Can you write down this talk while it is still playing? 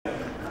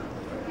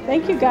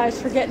Thank you guys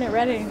for getting it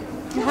ready.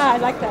 I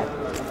like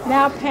that.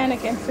 Now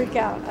panic and freak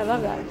out. I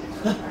love that.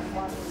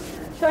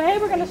 So hey,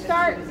 we're gonna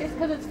start. It's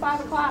because it's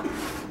 5 o'clock.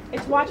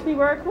 It's Watch Me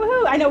Work.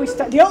 Woohoo! I know we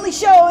start. The only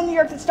show in New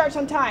York that starts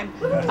on time.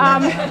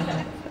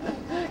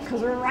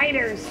 Because we're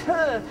writers.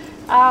 And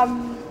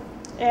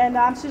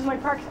I'm Suzan-Lori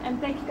Parks, and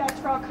thank you guys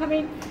for all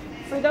coming.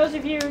 For those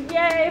of you,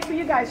 yay for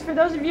you guys. For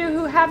those of you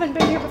who haven't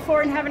been here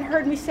before and haven't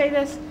heard me say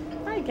this,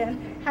 hi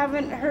again,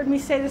 haven't heard me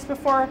say this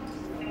before,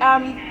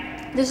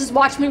 this is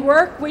Watch Me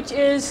Work, which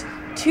is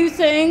two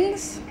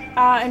things,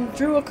 and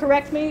Drew will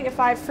correct me if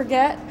I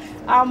forget.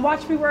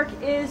 Watch Me Work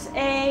is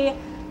a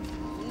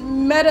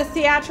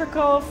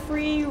meta-theatrical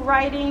free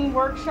writing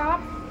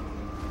workshop.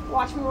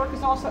 Watch Me Work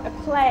is also a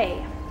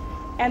play.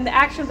 And the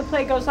action of the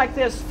play goes like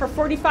this. For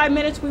 45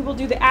 minutes, we will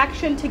do the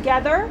action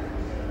together.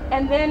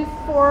 And then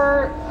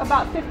for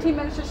about 15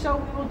 minutes or so,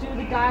 we will do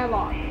the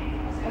dialogue.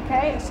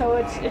 Okay, so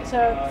it's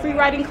a free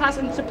writing class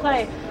and it's a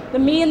play. The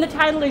me in the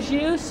title is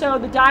you, so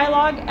the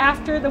dialogue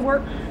after the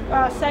work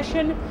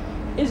session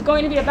is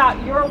going to be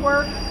about your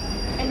work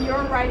and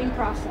your writing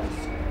process.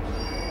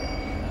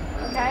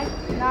 Okay,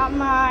 not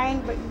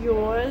mine, but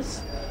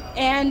yours.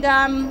 And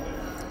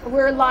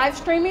we're live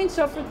streaming,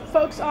 so for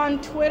folks on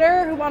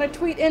Twitter who want to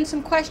tweet in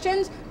some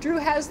questions, Drew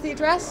has the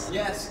address.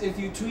 Yes, if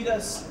you tweet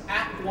us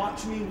at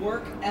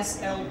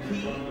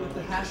WatchMeWorkSLP with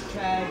the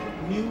hashtag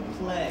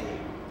 #NewPlay.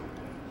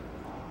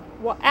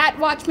 Well, at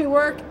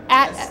WatchMeWork,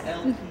 at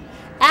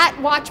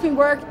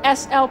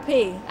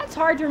WatchMeWorkSLP. That's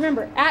hard to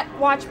remember. At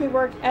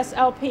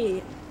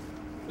WatchMeWorkSLP.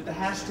 With the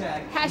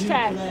hashtag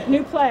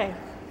 #NewPlay.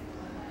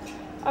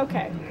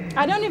 Okay.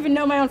 I don't even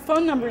know my own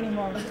phone number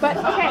anymore. But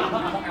okay.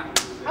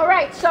 All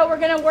right, so we're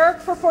going to work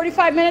for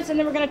 45 minutes and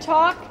then we're going to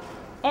talk,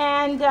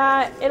 and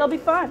it'll be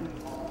fun.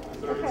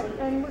 Okay,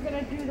 and we're going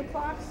to do the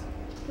clocks,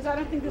 because I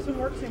don't think this one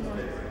works anymore.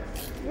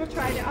 We'll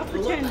try it. I'll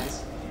pretend.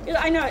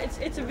 I know,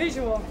 it's a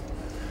visual.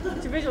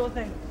 It's a visual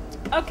thing.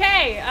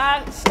 Okay,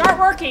 start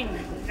working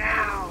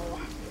now.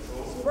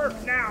 Work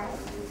now.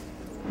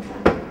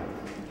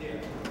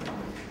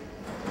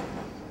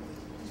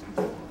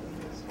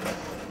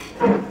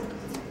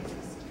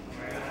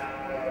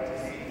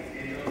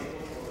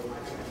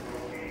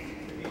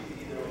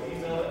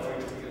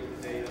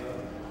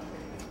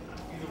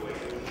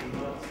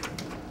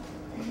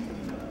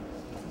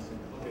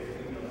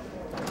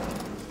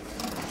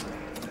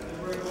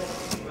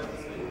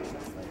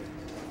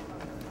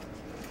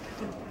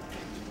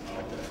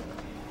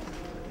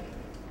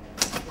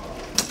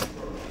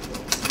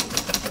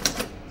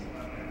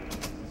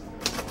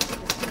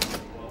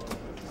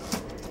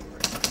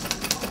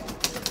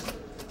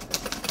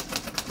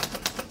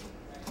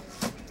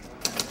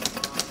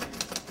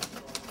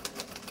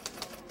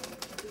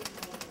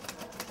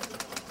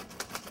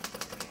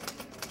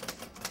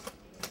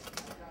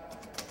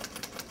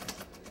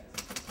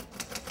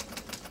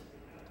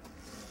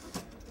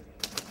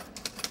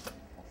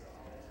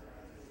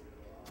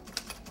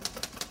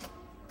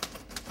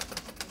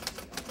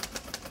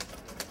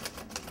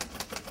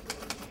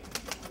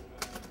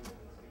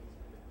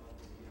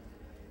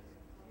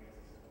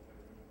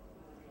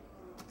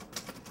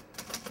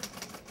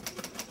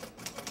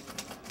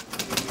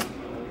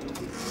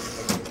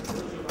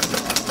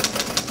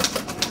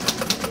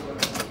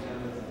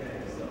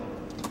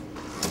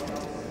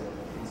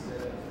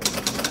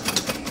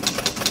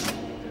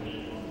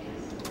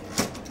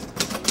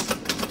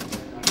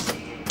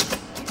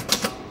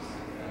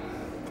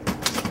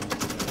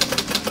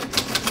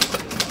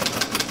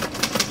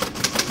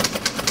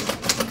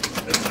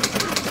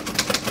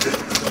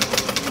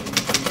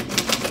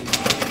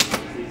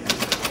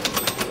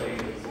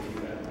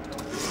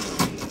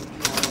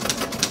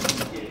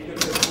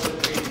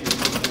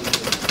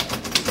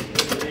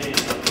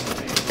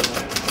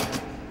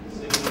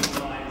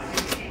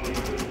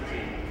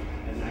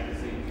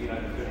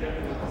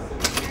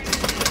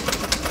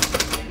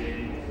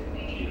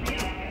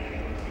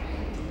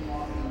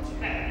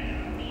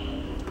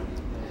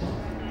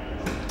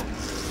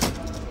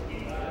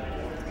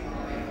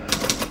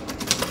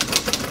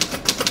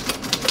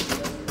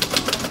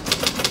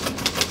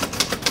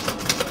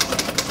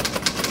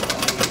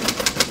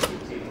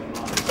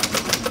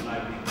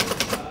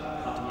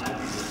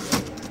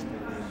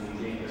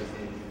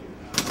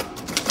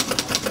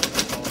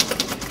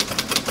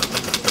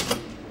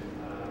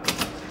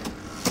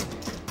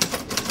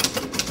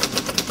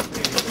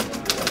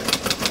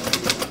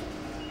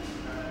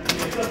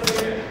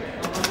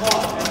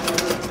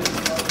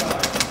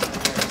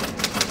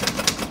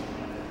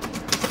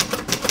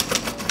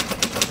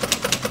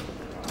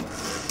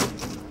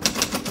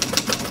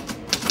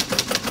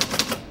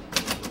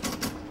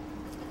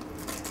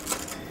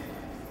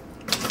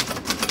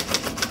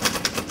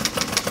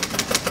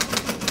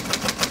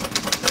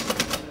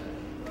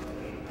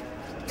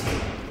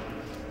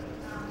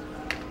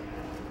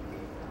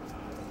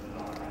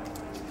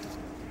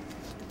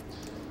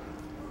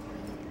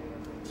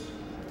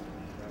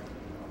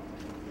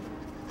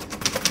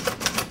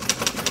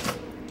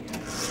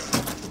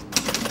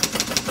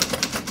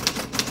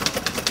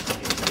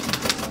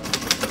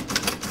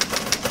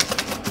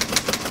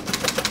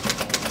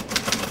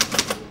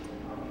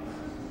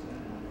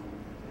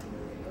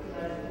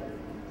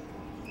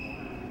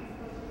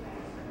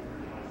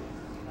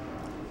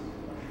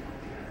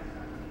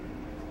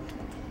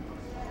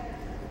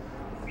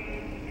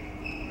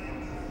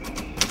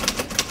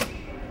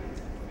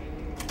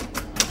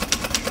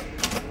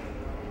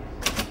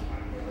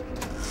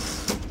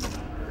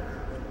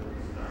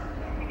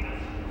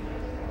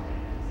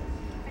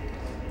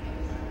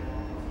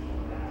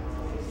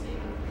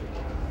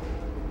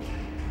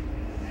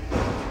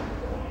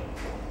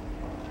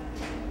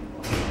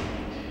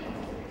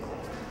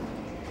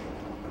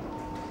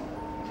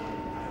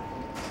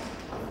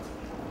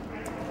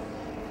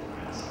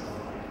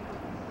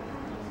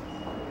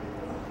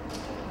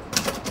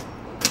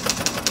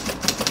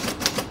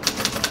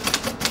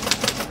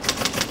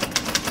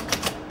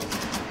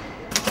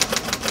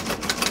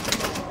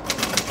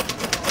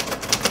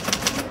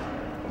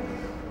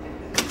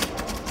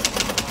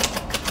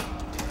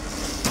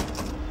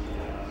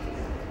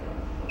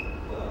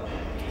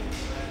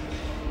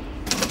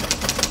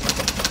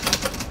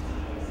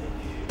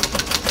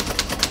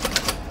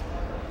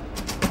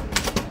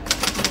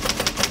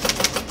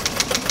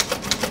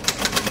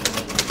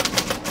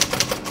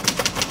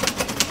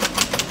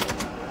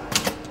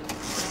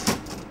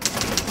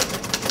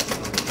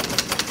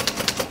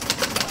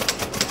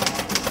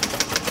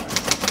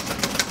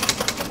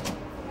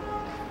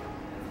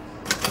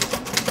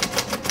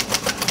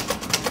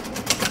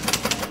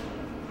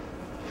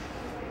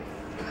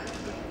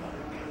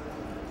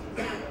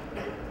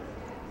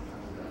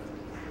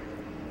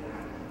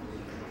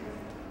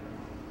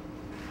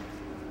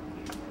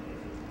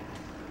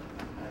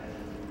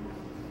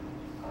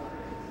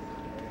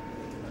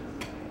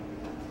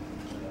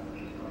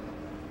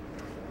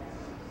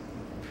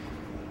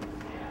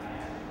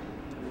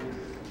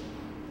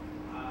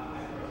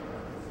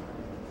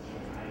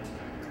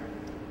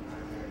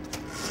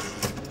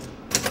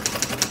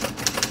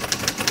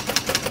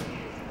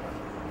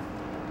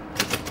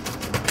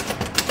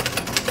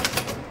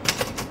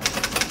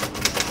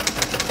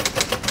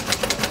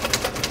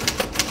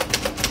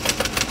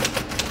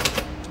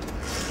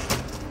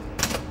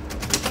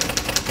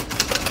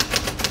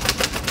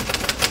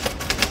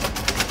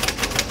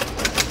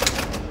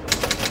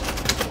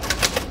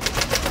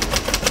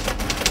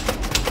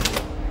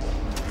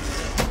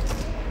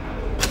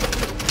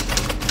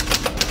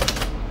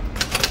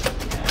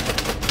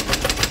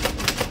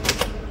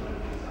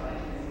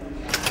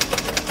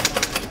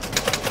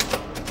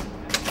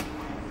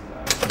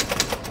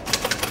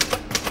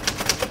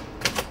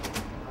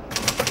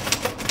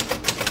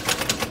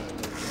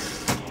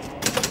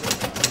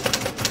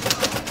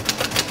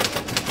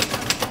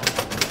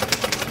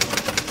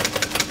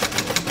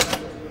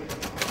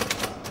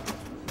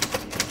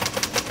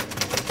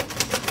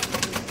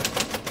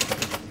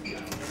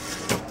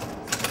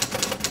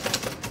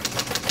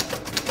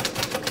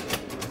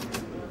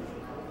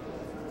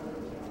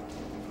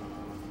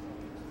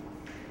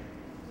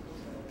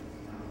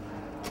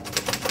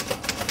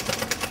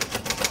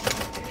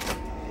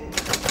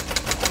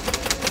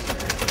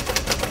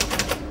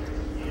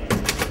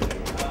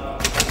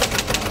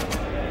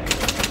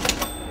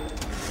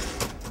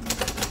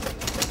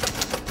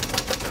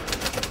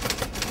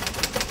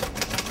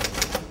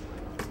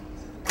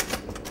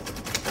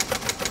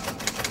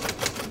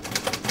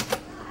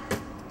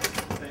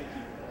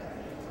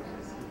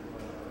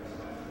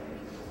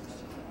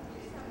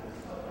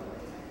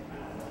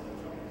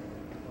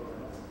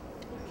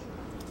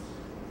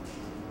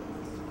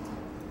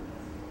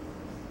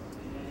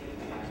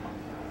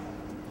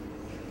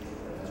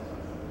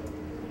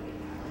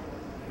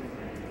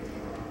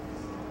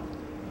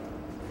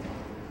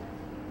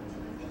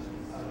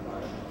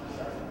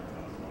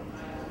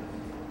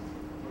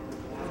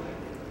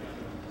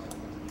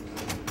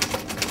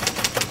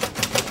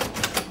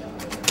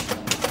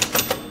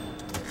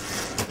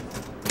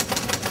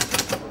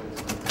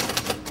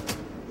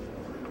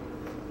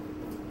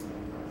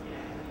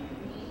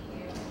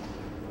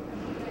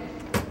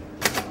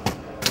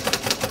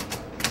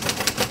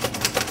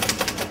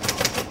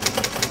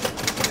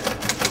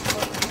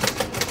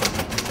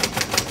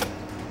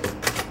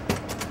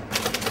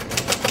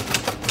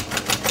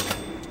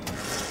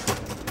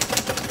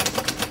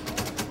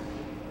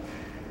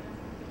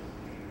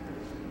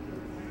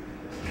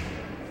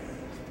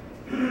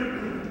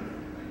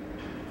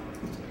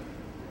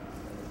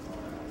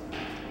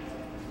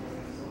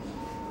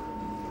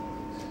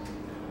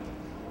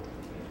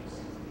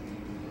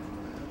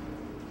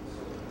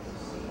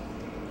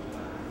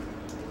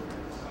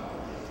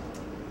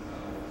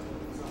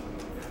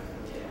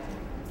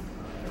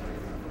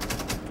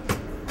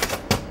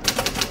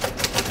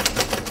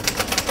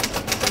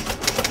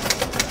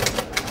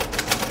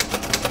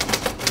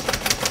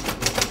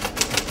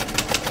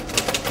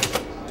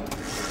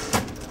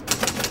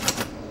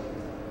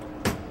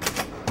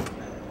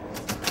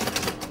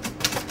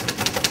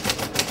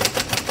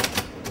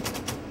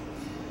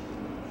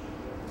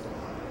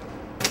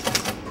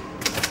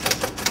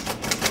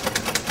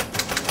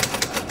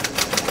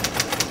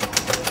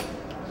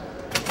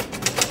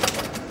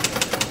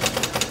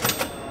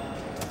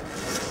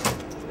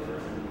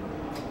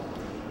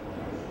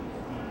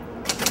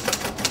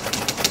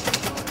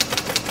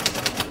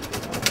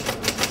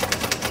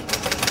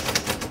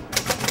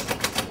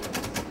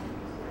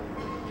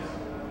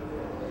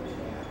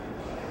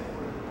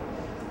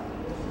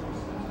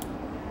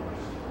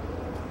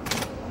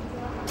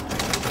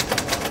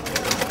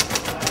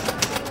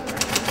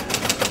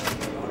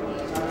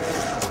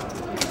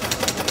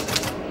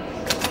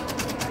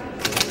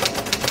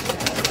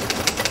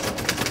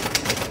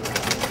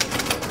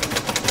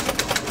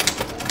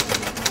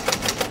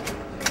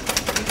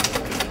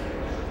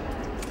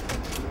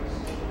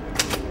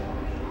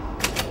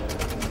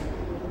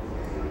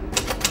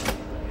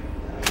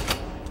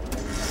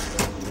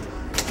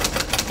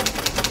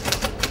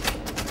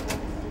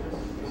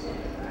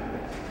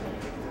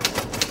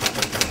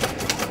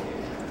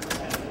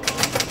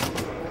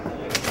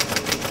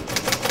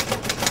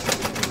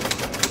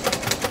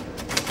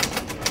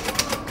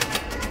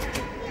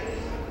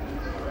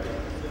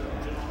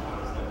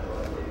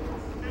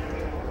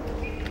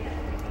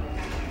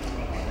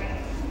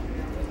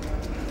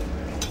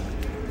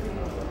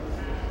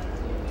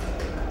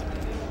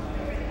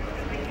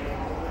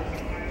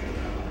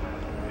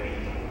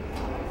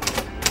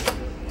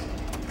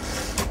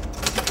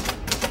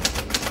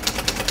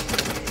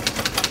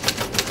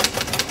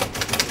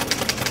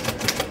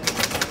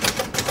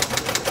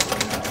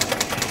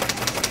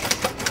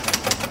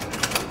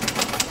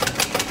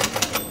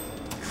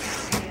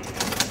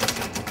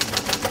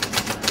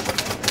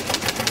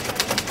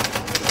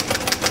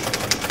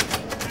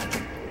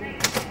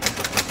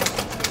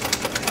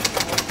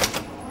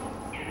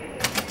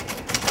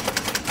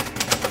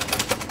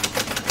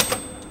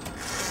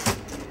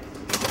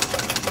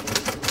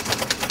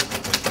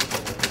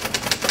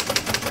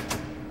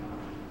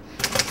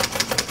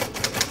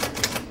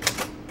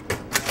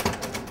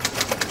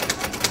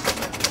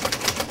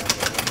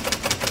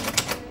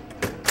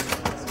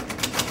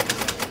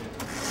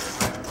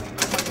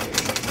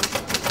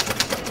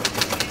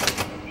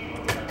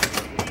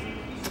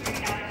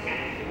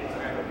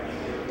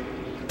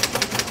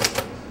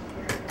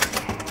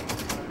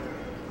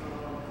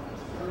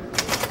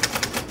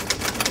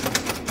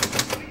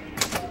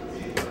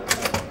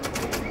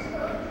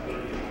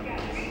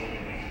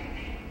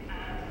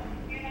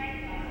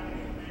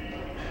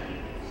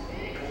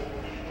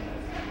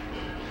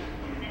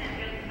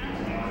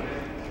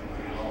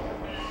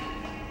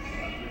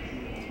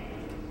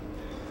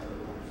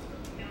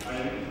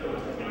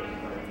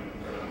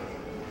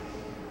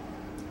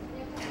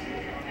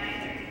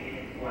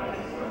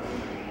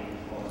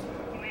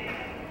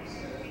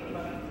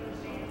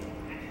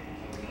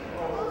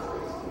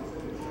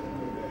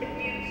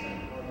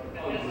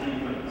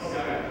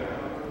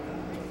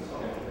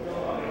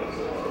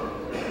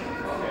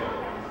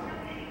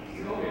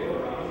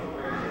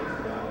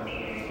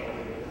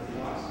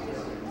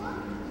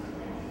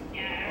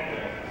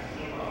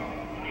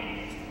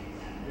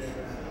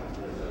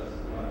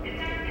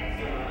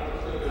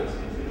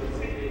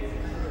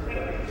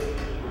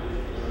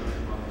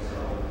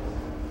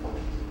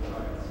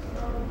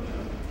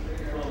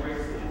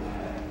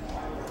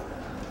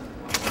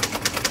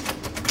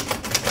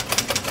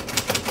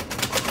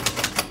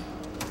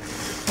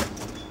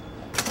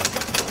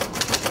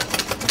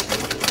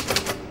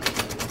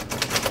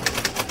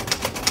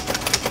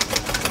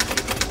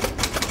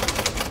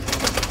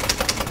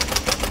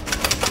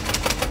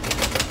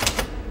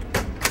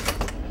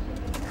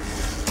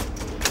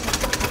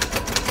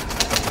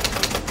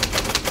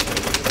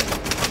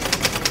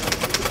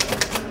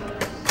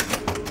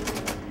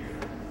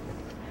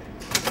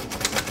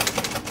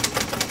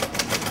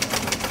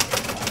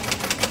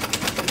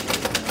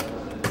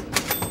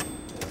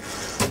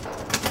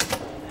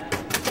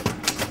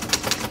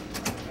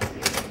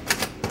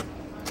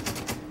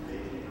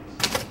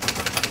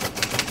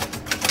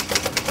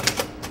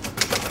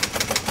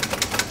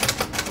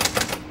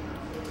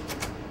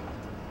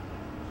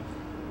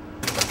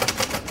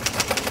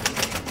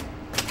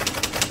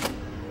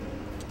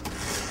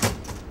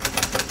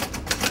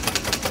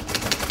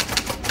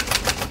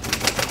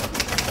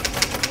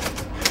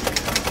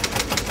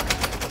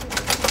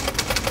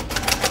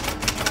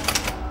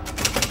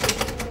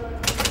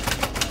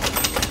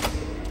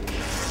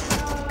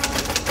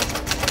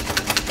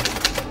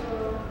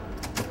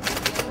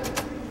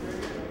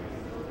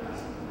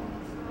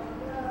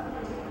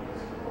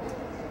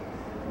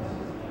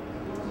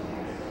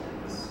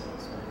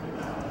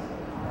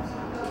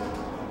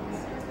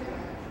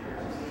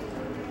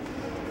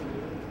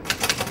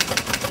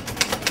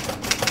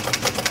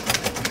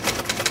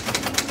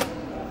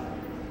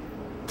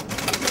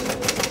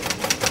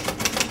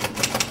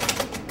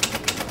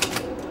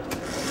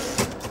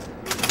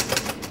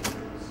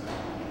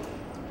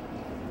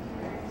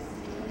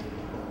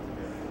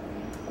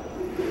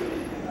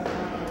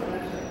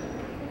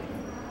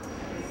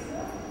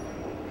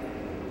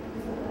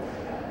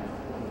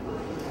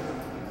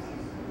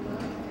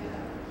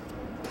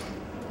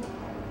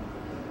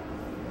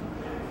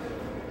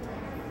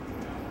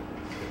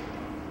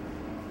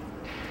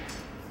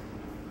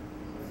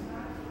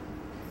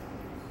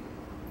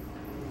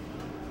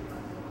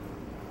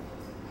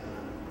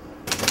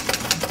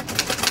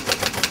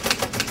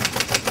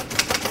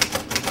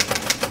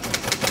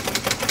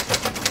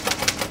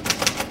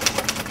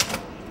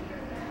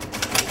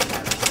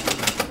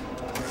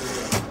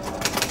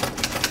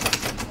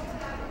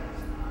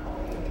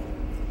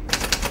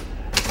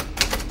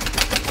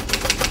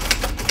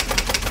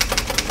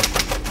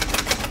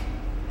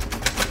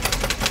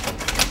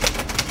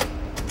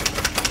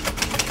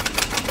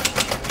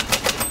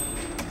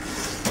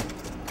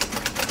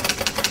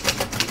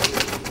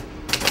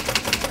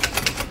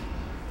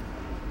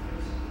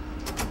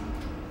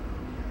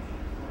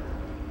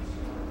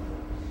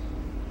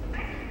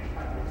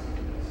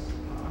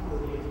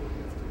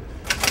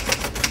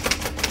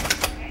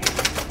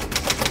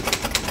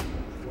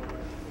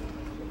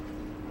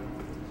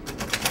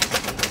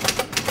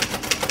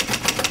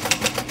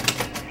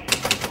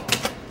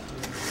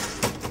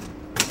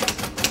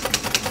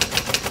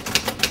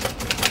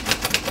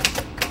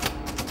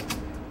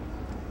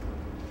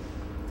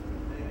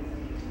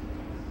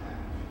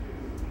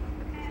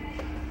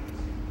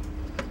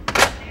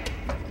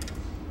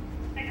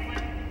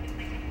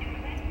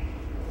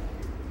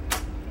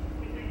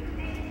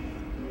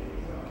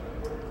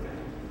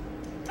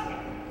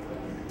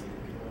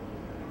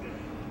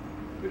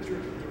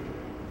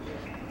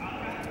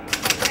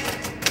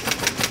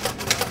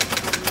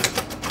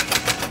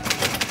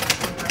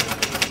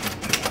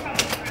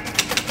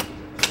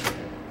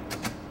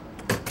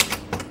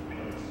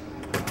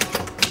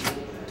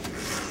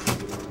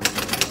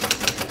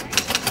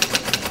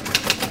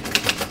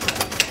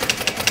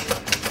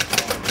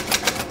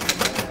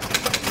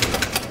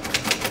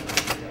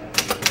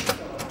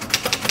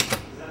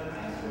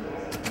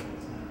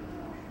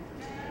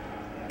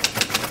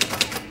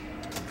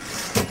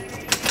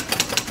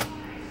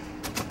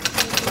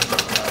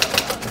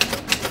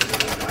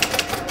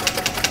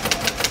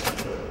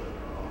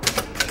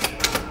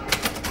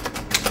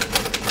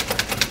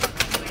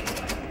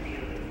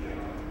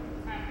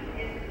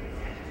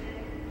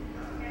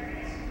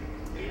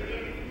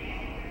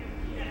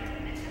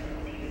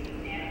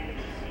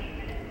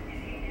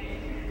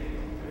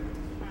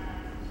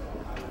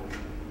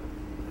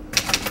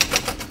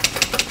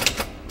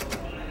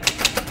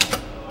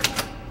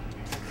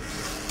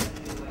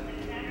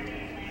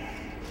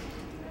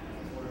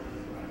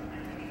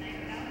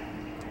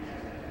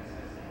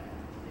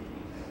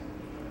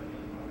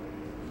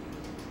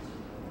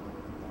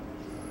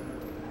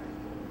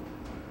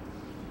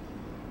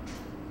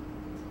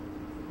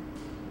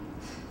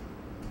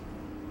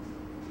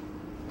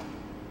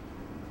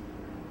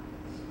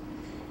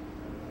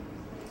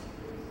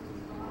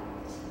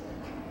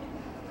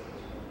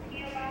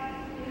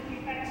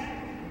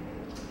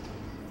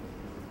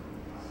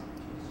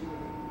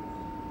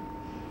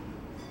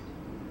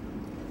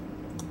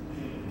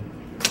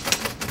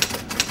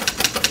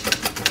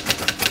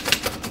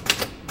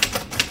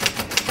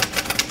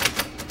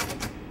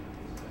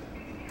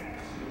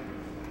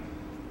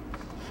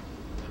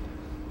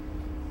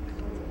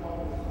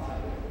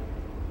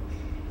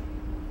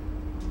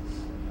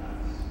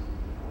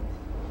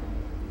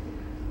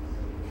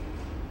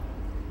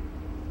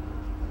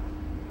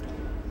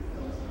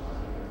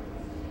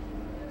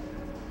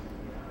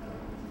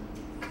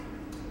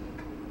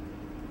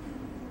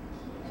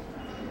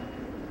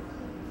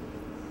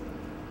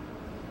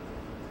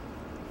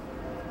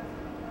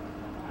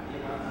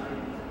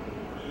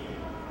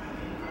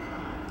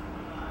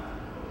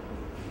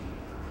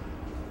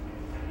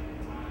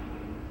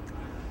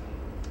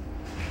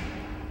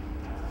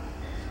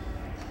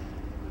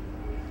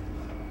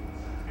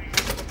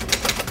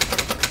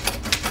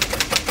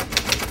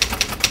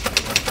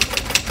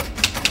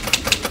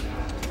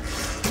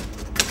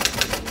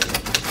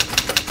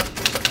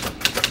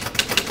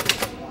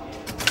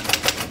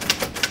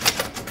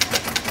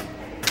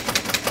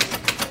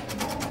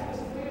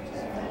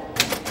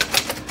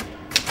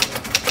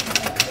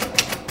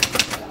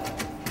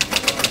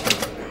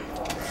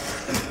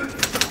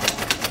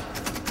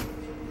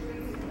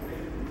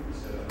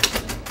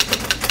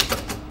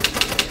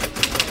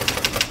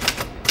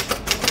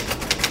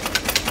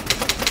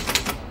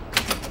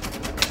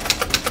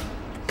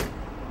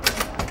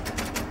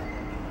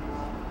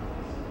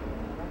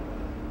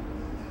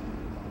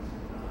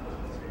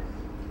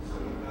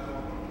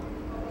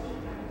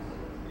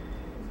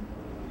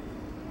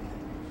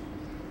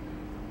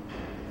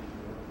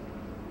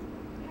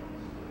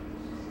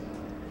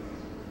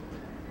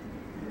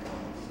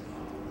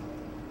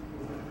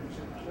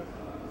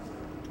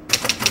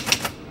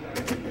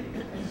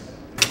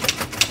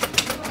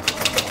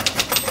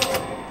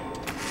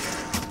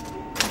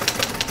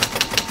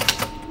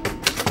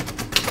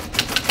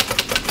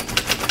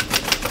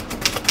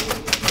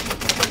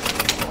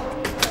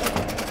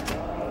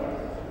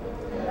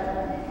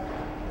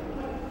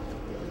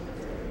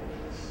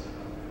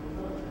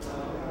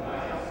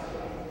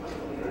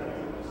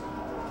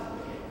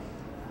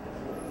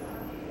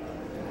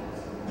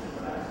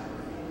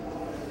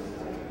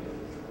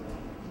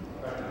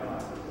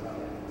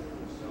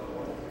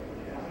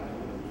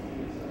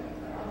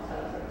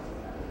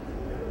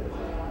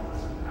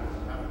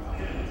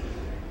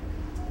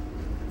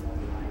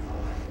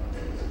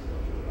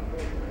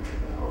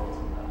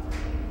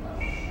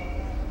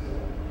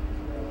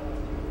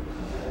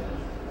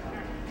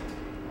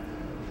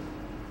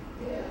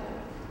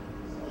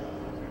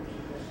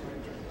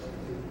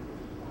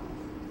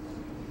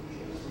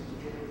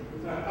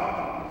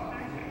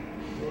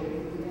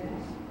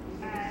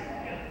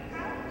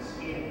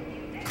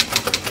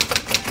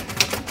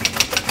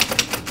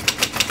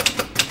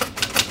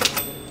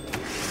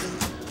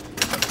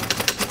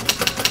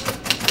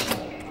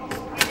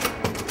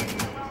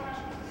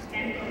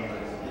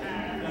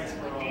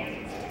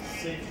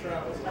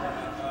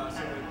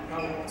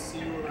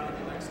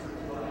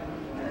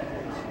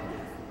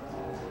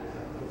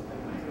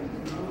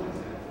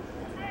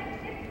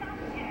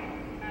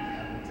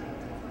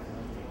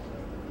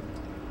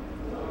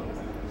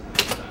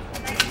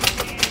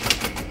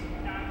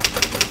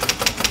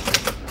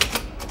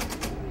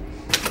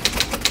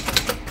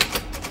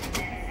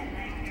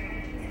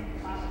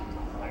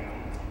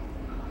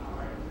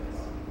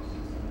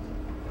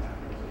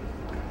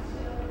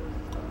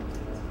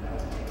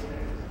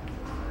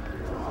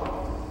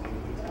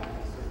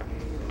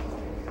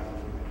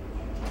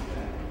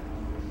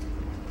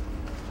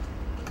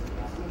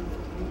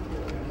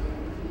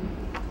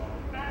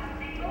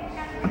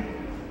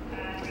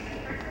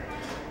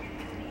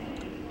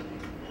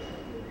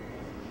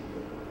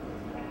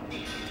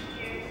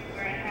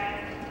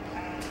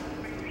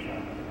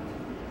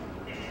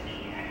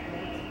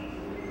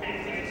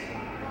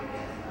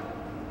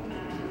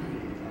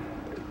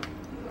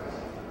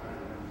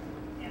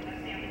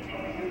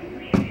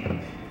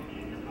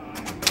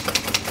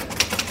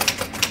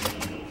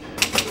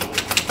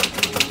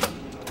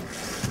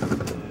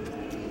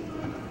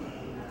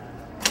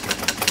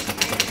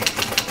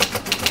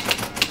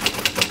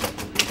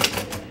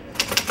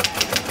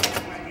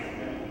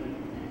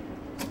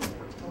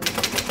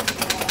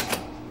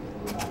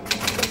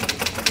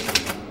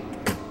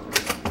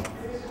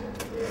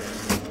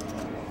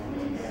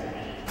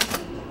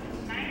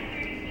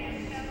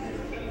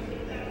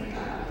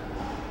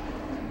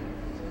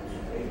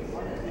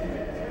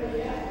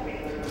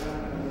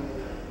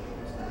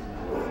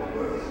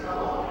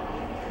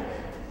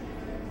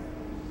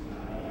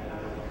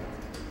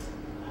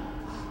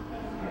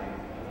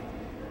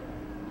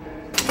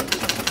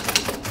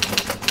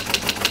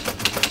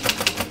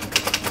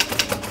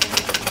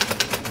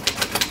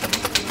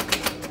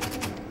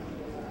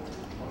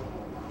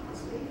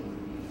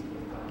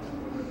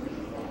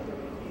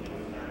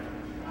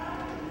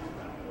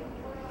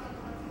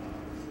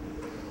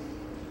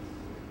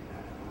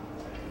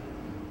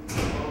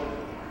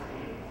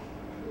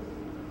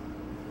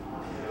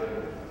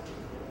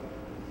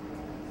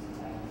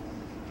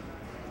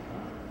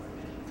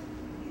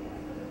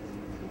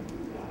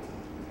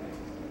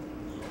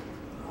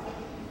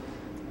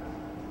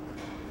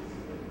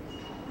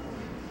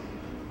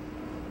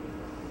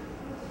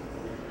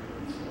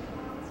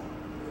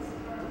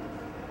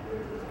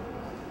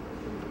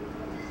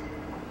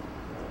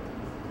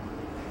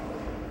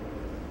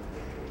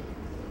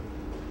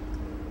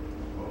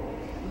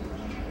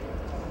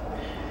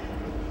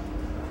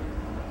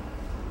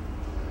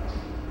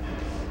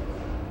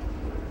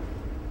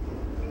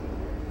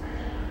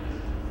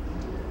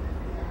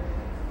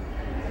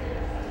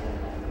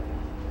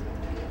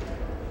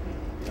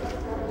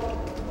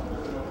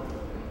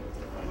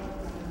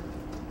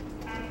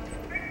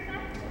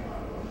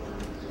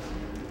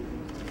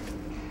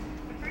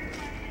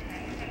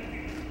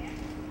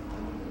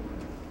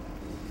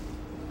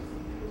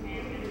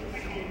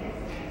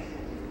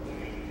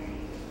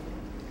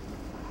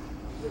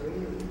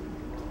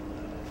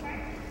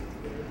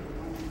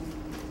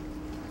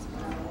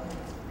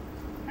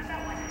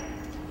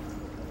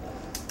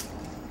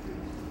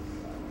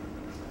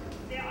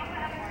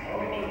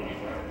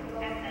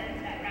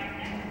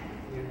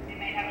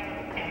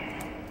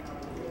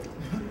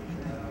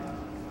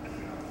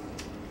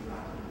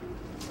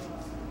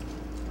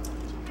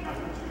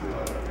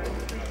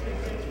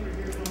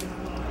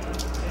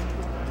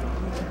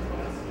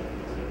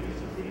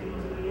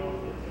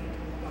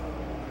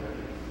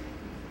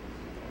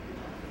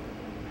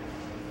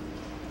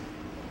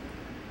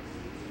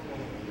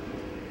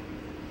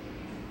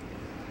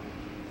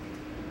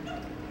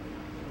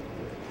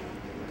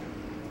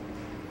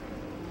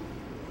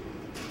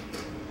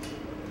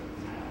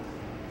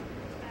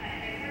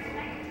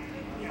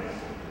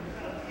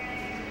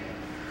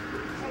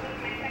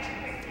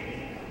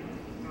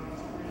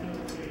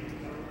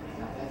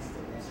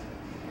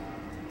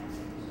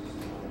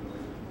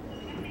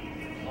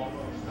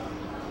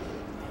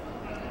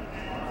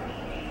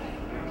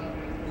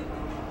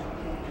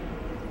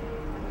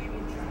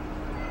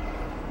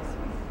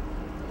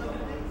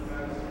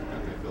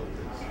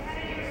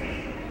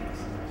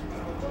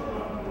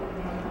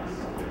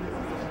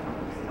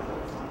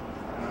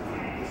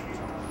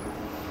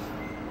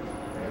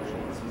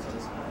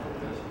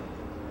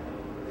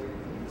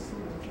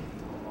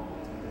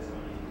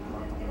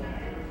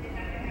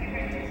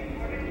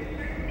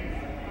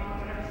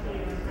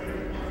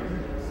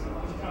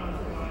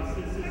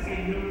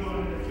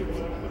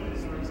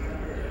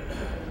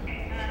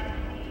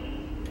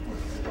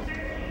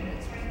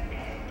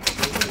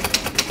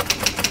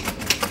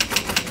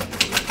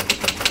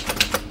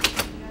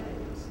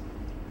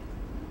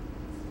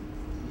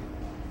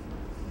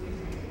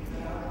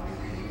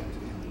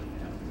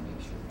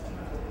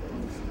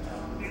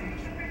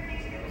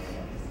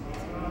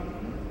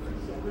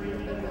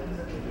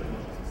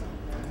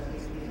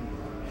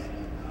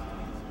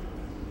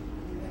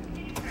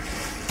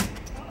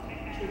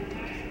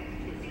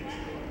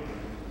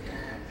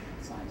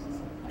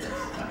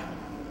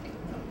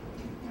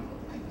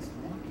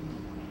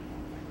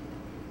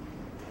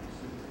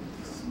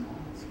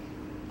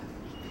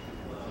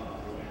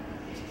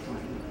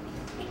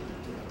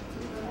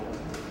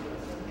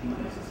 So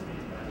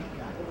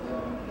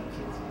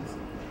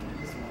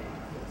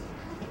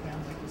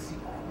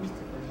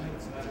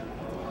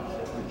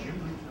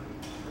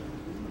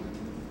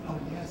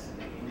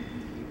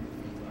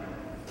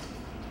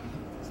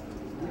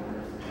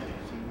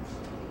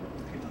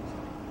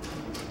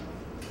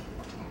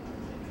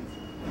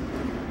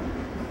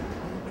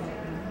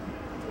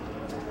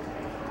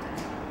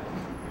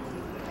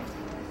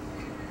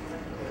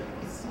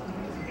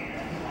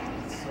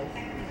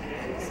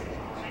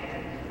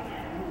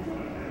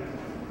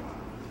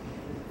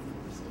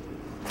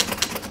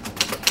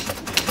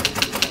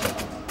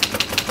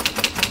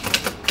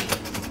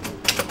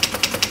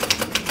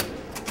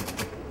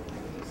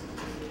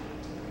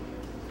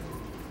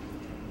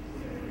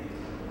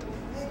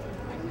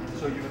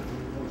you have to do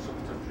some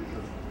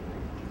temperature.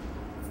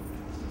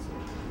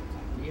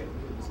 Yeah,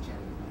 we was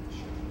chatting about the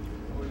show.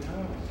 Oh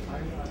yeah,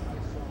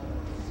 I saw.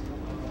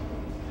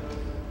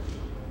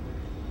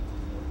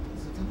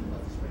 So tell me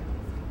about this round.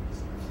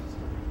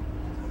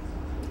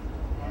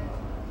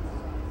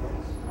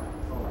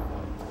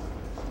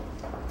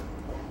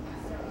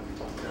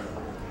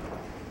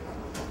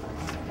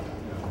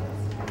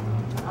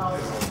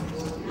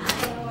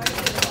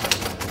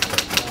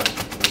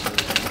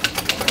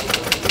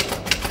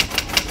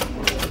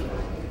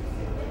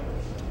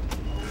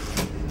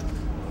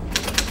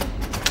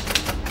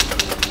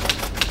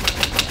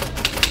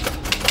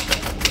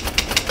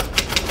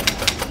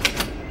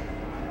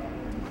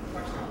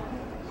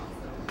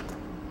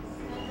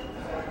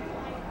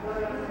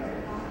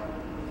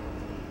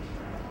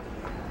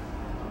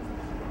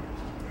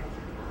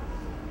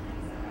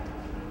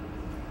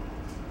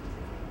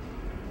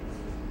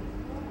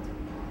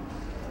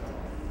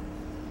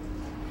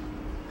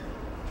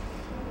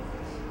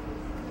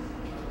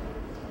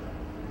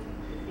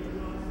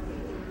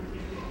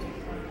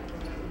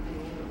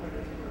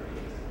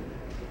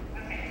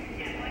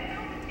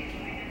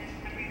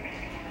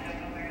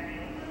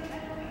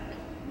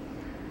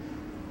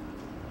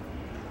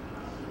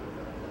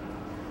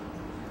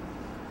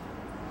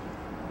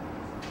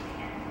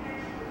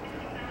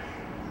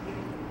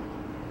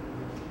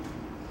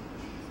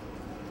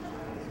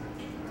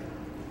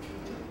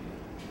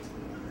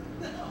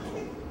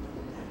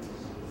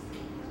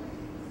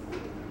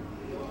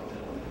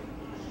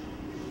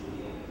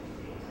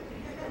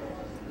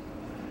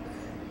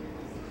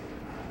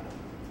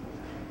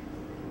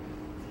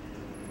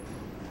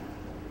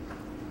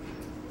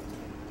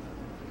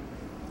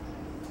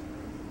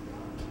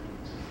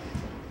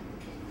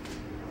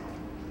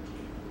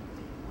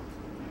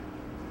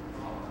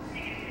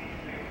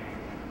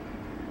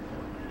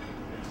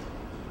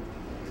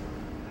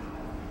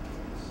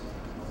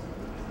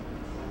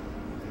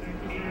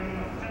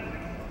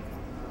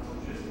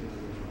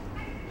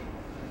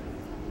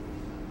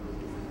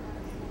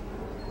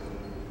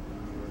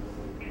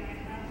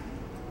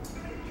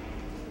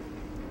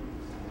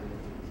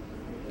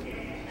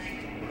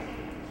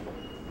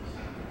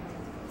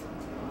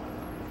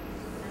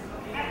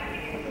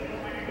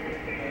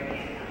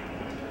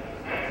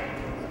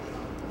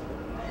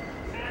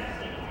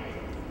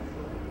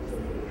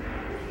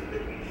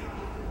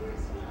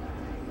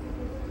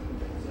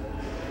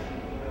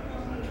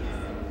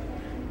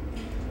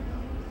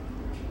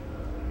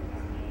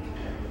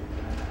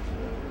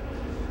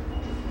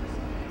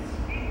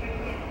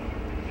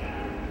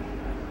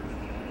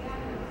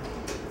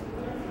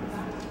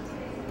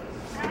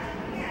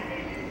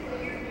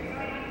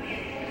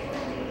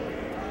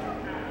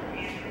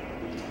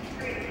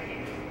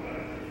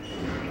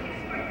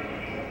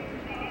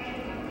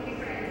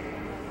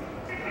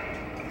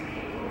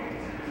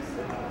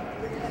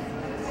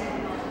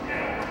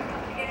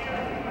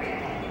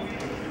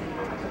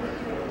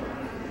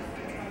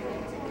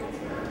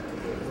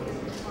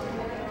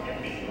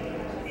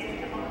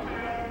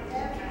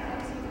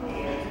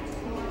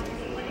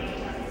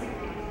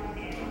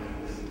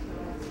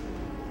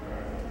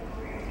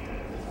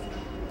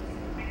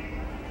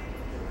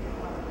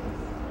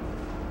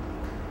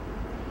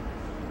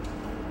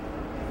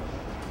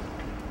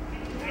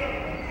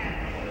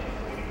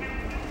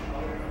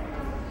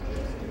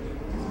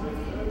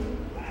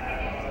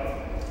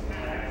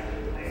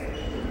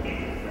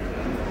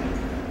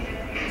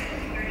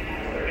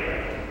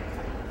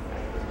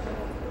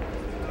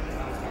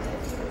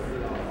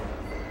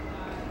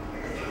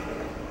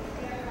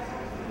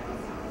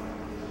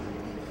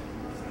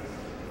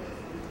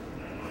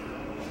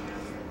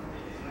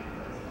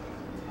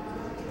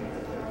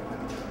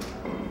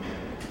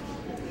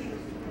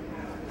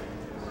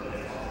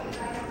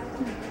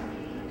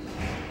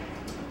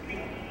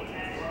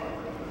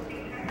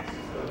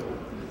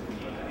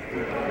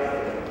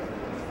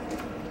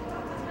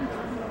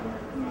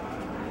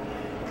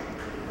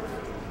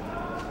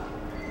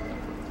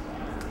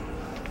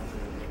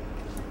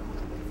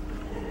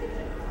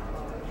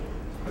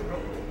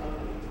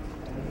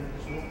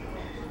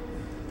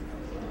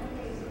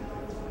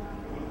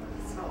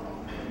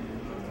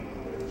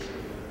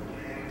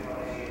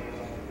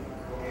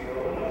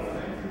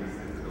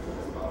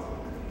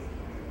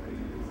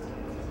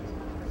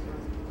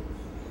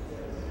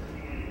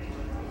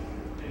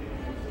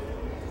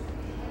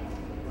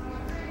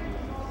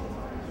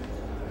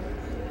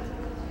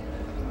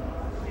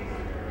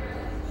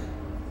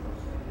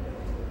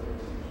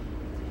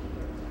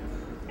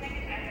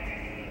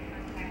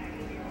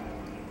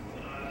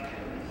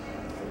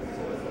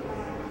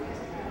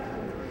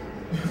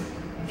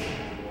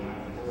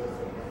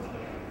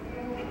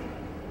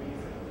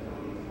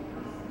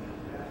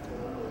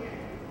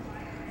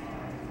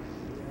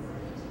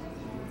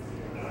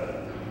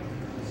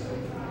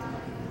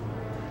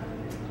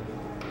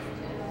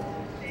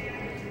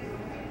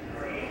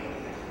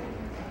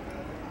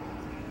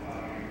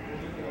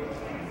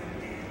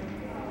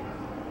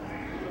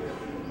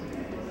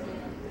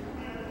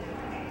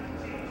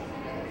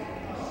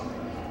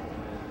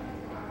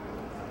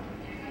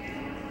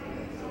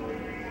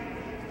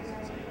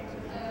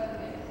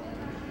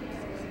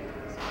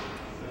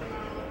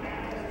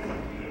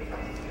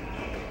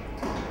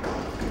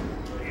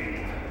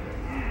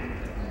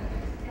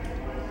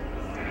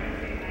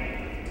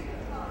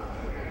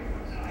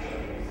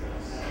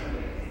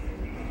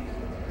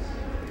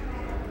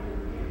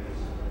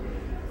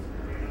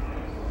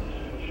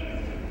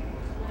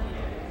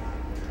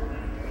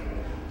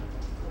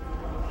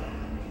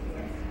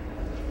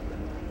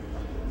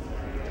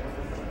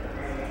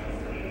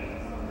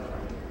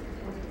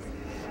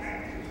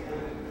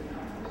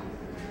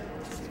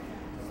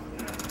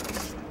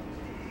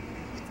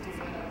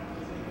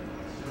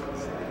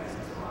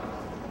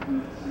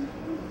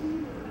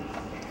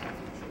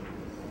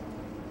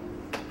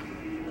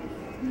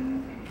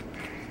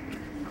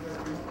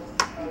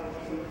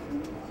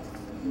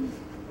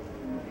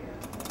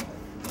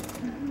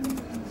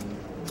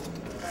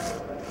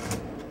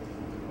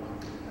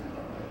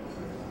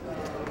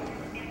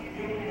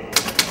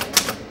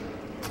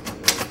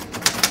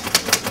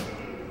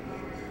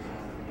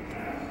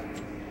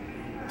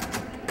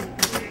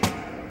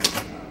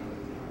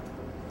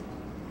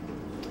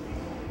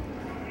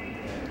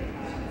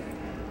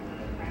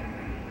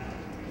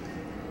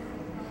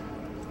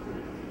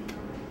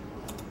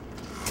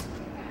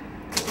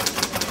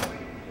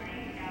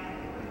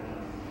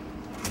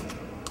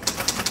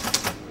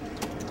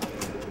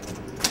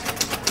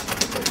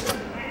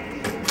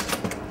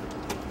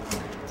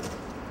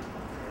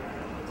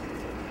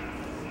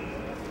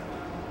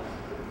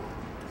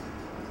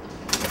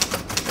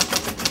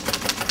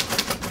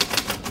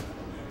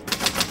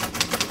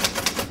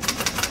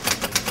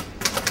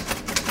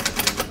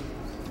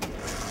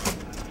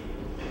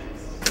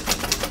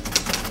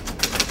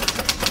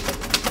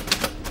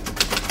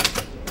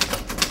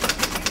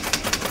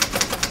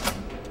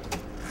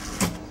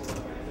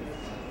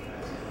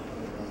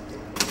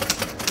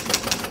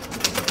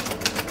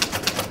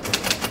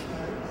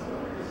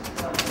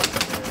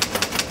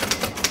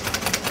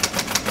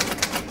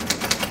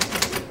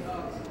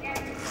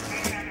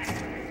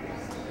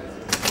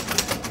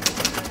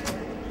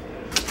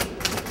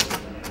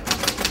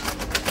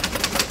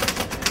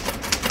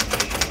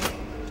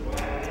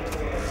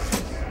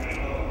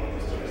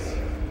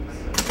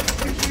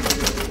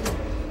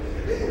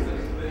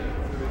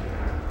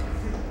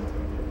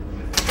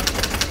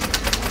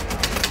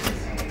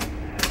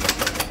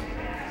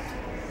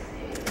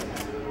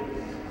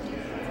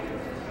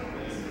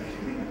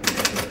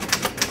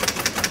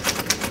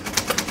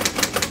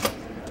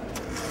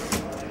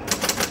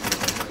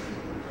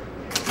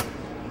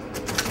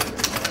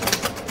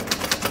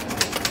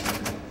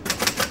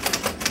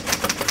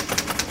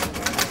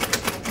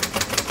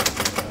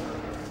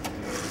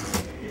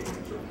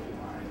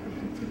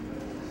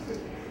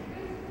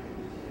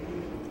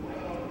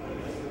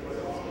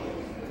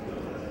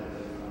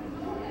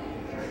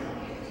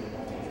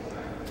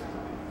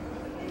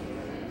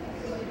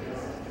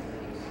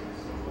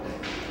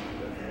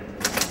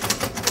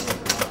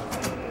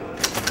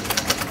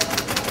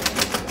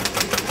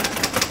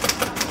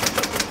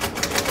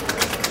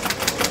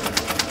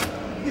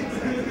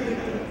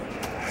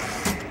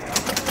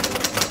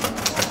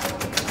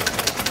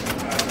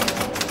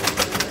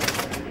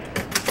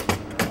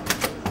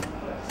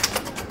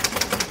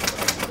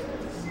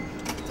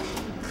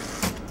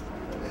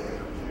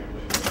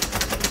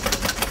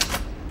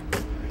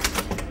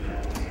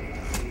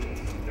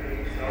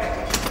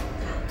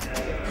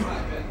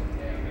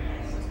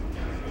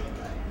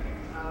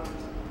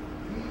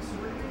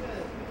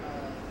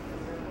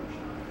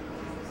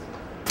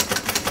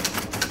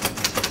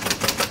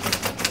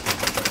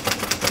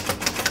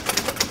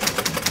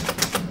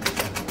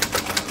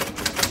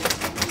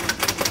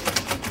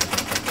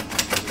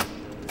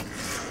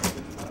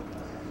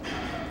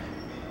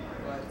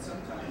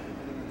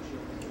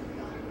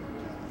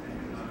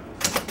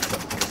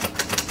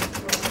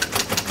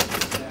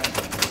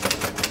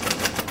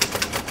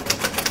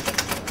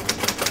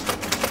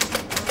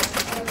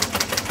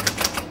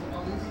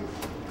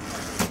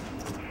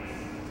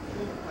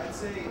 I'd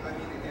say, I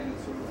mean, again,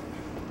 it's sort of like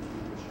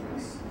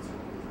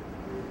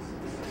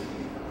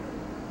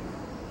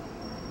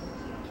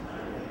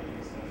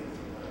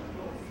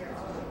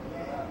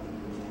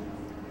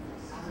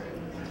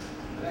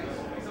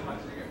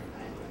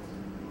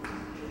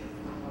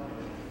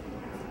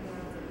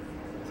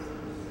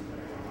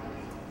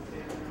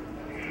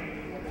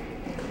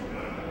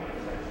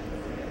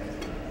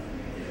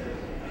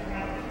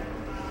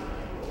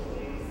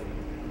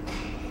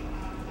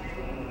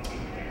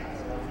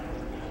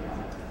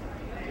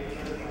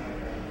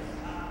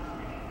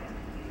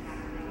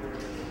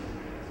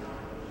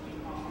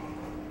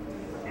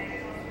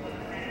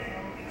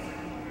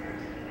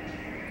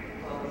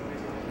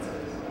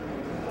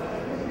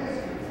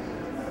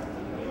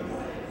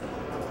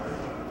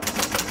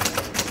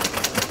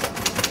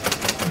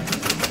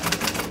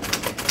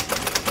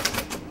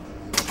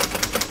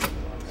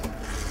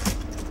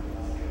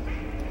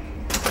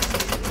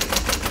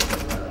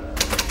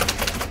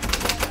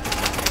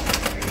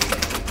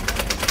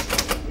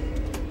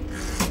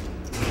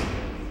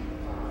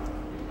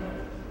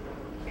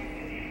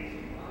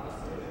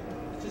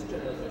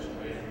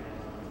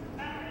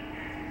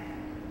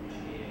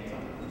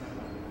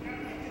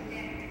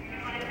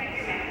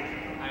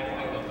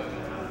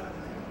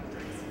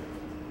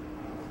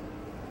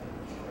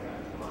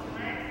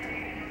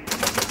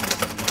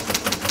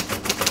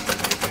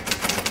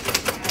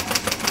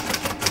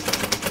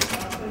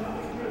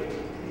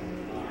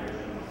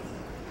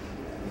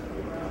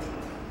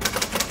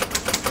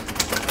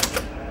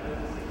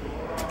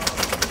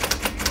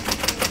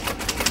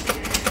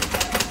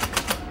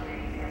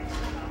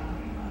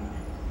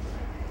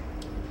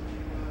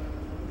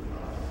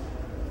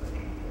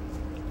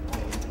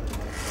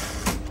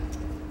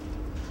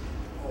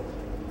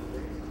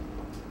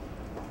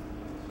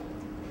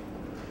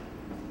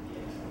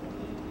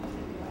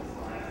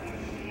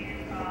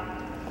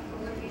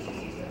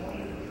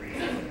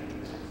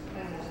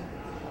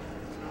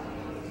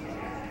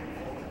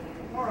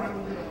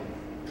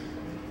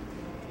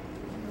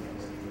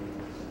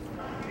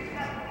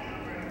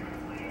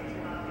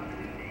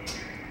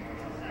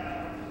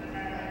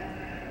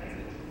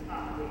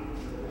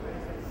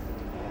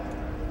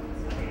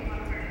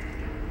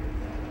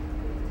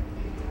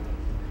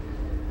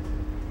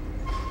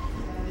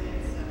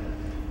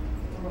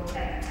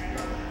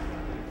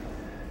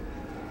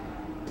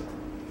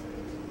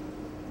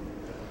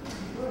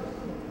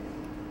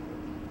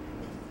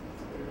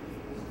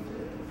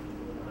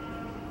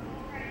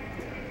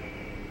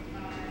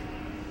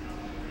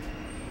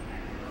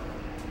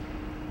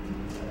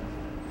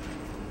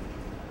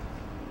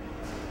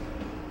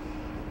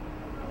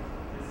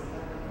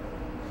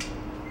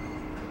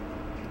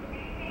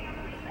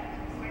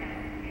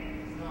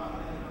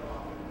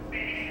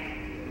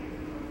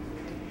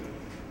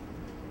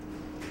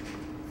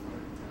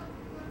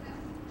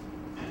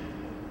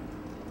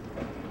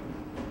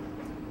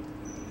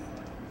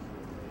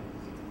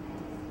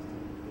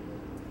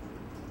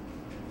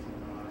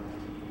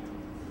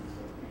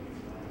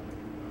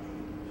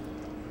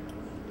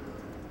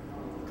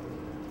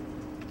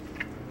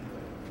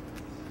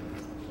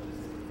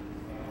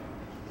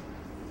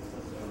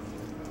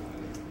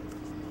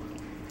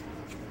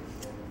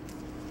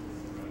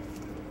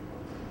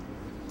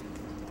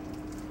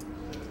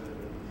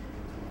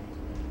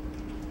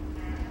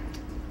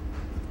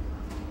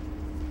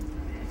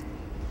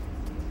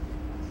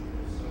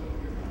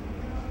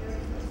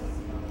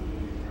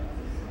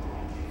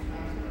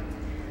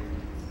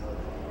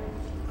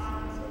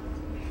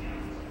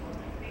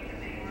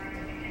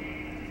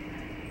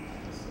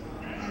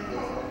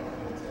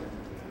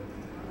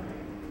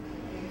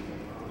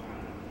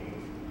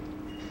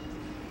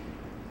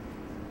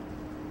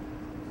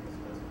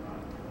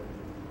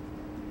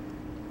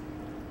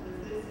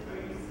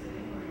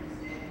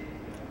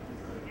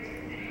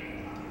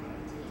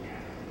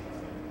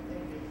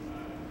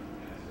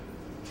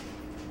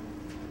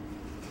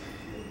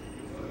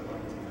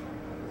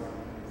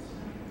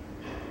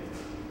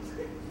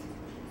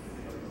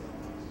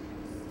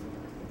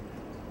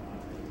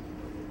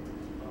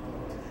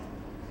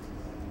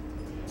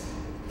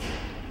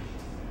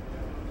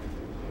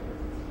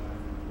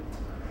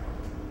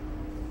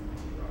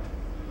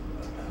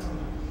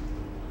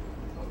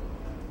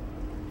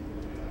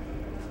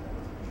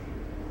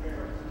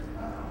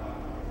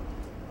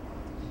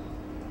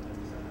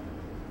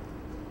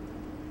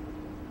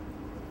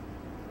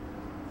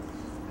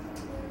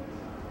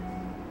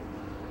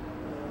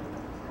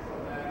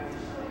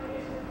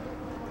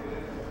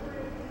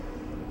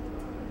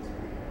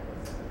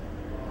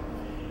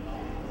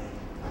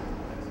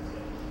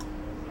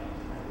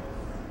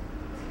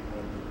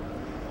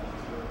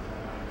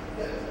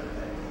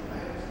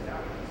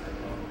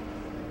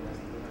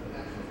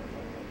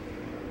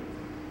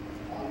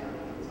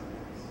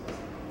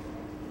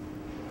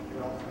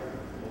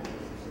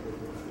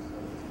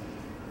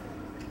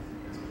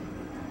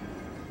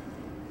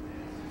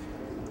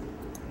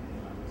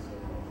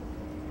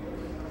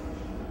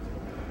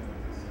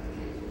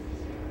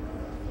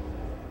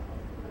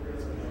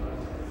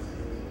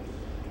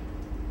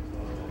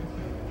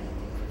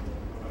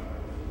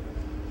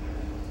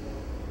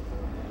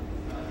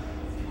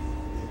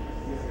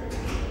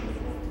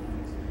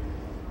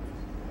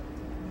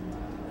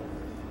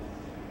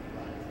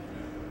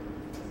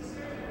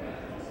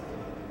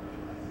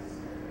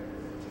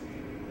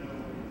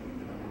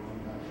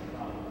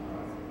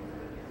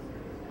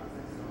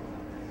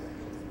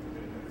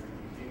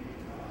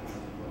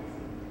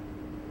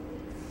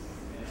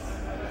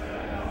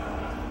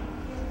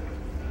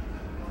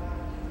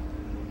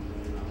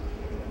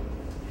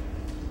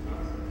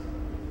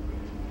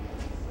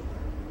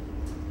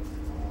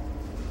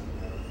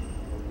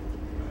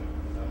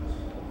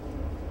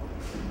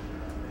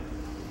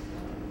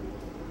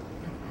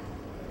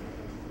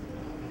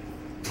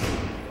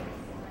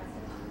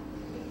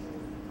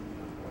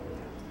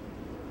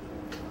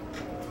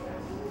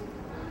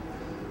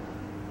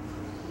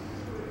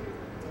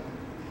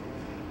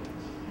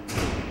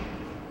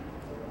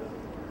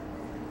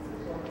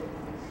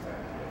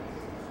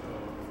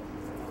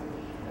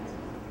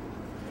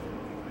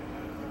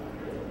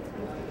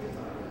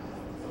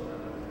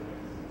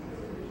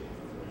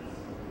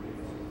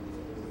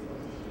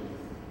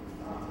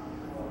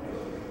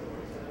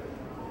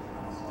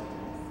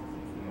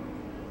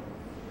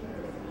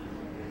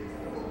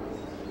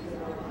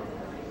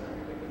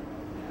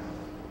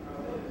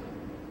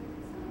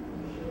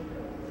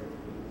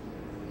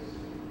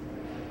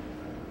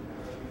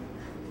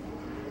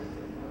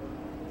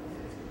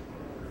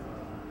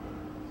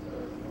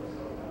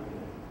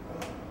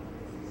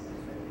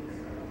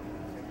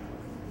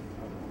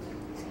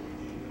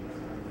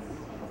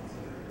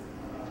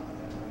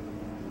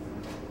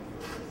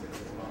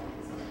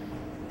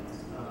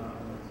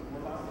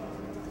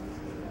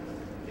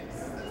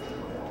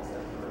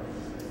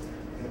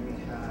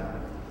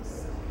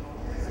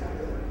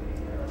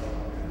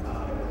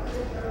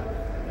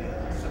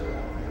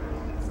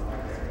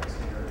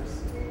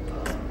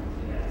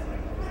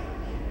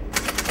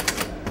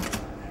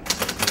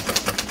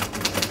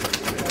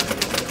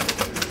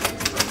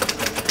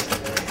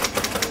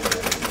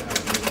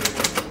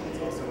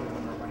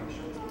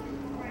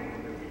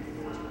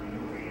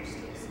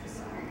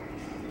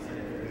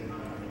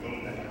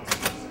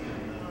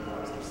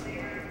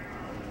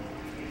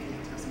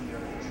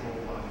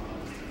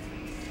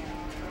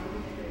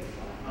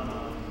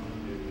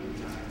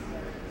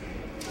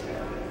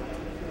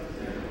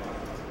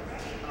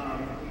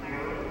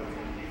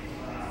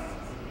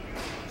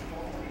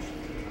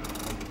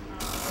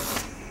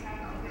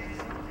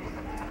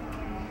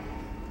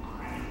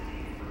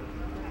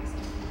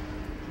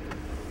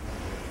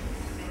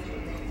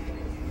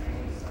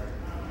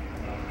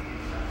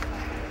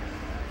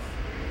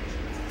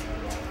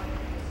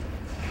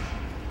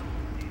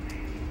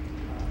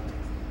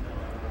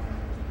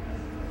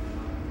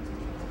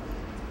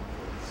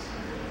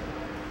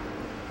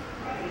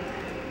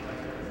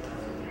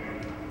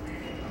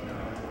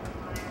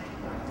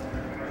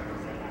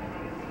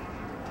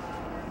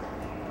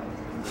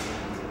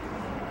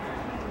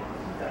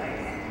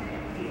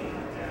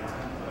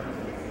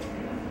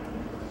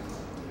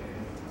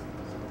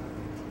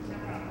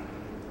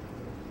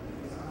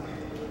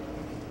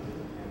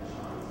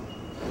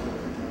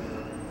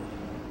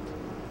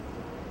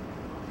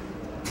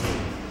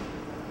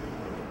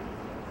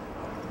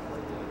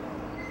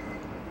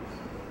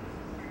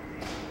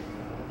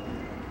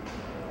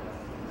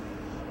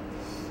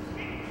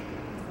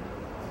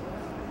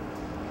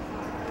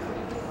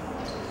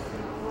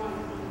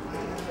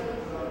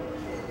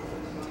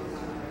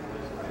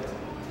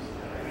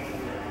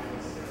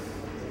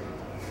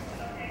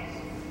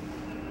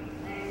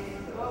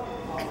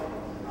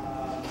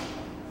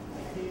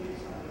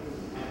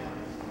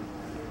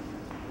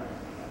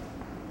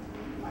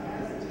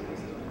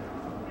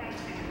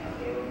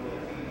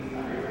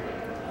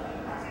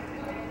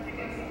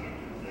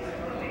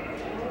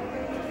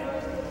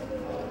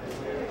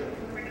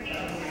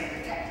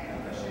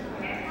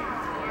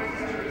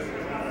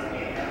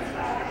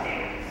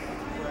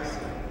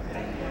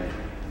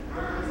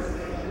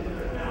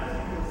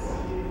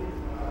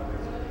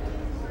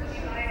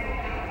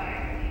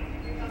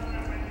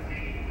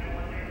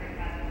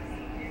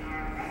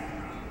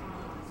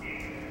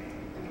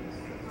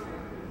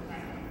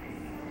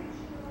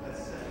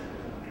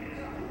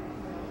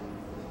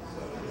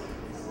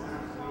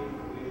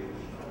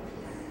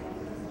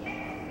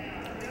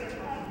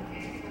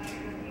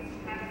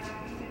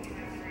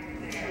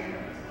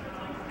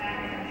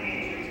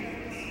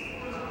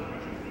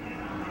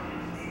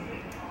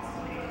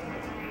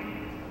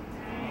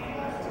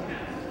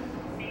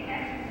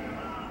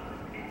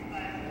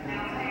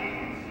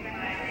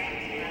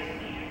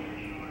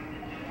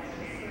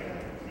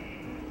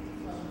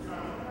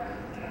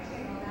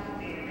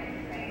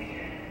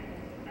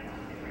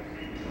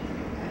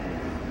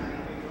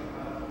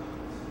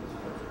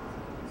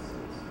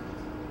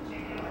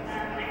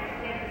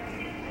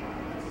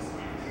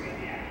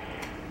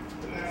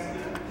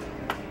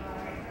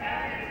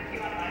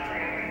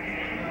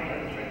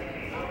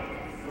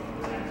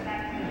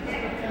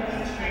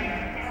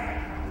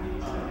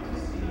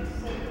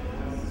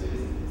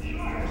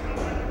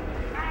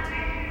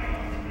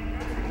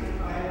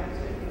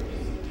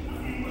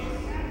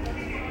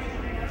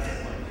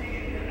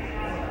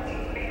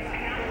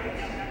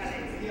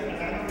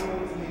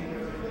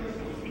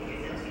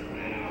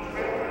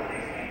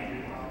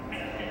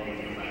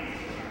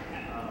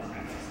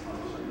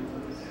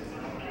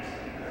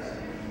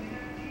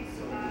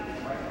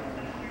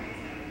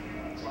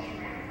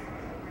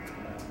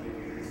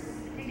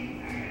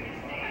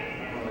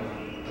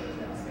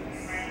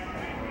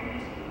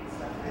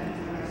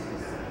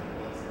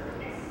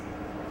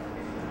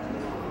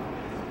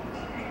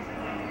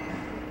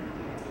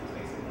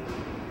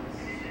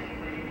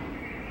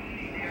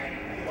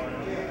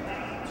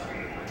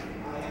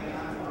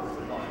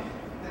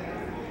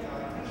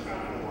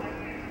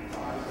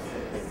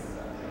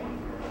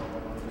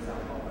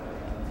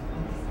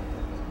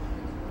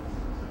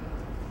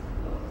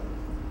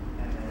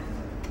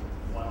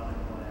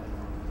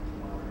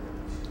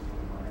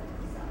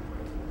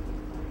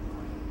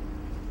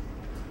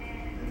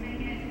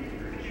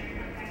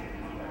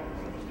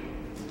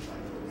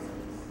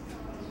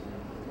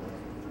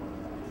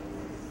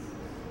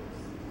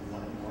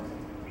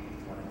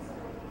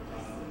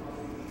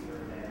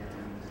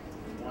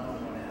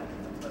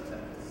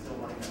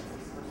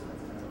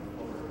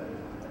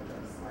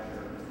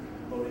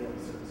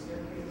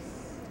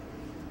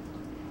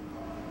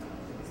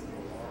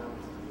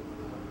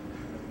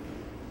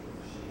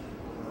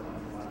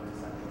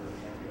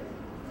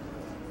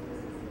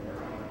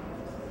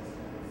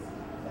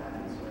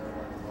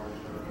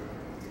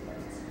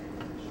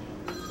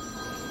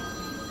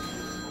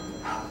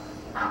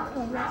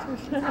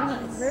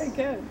Very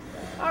good.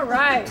 All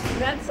right,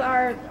 that's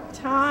our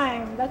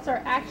time. That's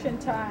our action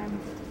time.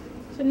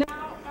 So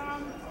now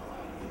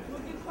we'll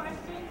do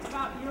questions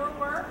about your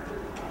work.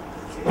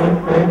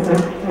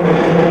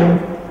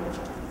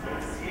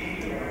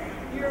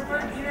 Your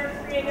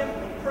creative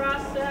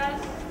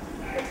process.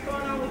 What's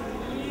going on with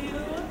you?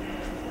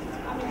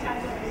 How many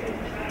times have I said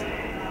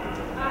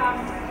that?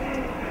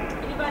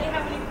 Anybody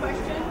have any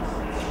questions?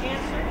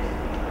 Answers?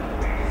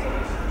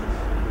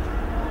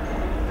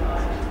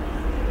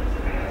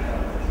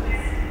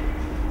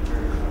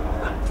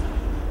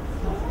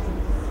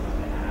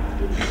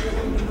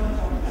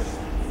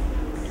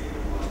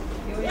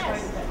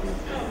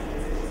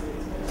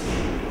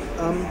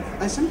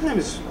 I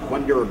sometimes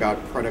wonder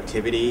about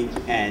productivity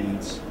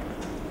and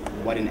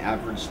what an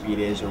average speed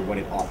is or what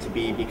it ought to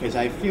be, because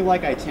I feel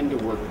like I tend to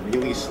work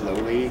really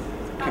slowly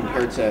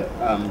compared to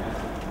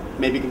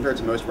maybe compared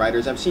to most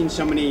writers. I've seen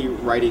so many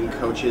writing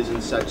coaches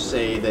and such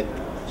say that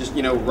just,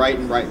 you know, write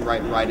and write and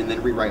write and write and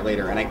then rewrite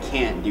later, and I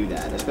can't do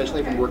that,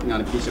 especially if I'm working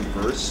on a piece of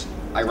verse.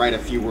 I write a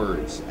few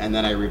words and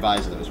then I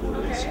revise those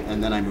words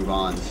and then I move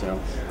on. So,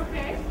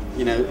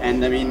 you know,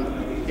 and I mean,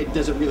 it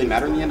doesn't really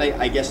matter in the end.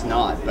 I guess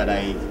not, but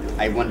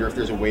I wonder if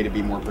there's a way to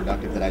be more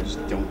productive that I just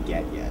don't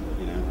get yet.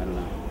 You know, I don't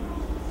know.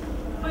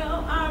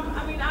 Well,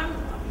 I mean, I'm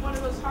one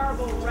of those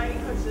horrible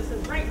writing coaches that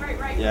says write later.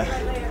 Write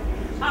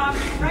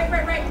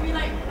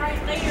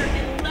later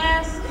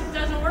unless it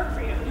doesn't work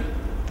for you.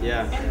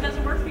 Yeah. And it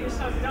doesn't work for you,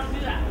 so don't do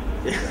that.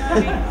 You know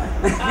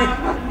what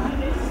I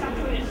mean? Stop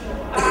doing it.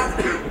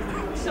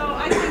 So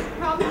I think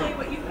probably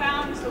what you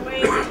found is the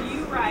way that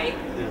you write.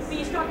 Yeah. So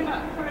he's talking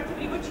about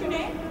productivity. What's your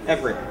name?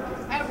 Everett.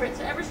 Everett.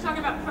 So Everett's talking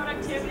about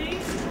productivity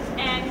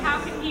and how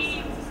can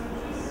he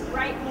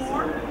write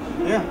more?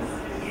 Yeah.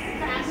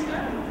 Faster?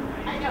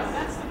 I know,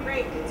 that's the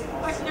great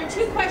question. There are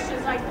two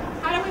questions, like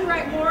how do we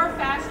write more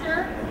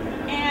faster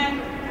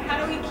and how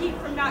do we keep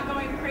from not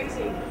going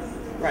crazy?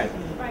 Right.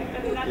 Right,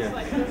 I mean that's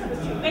like those are the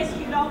two.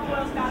 Basically it all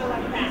boils down to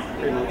like that.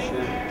 Pretty much,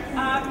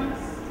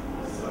 yeah.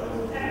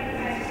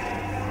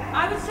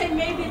 I would say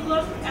maybe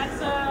look at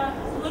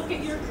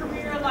your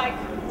career like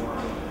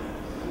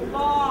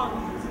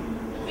long,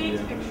 big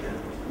picture,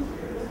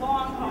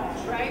 long haul,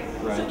 right?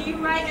 So do you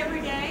write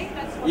every day?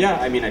 That's what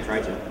I mean, I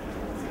try to.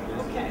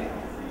 Okay.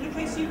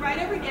 Okay, so you write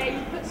every day,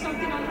 you put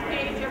something on the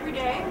page every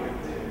day.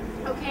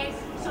 Okay,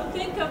 so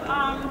think of,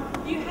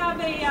 you have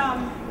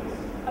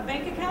a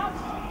bank account?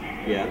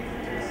 Yeah.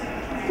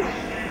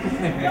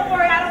 Don't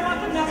worry, I don't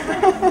want the number.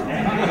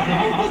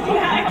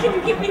 Can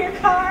you give me your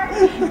card?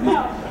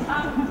 No,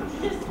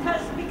 just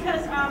because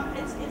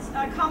it's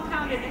a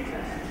compounded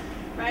interest,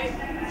 right?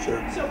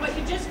 Sure. So what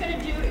you're just going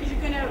to do is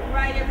you're going to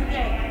write every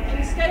day. And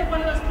instead of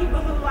one of those people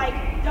who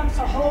like dumps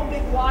a whole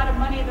big wad of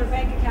money in their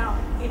bank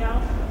account, you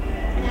know,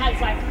 and has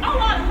like a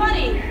lot of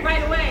money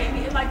right away, I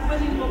mean, like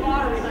winning the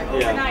lottery, like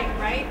overnight,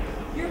 right?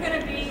 You're going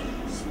to be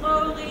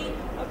slowly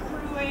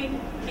accruing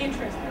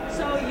interest.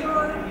 So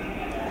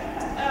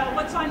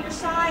what's on your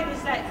side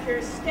is that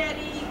you're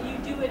steady, you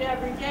do it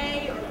every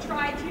day, or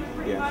try to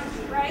pretty much,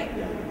 right?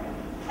 Yeah.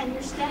 And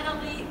you're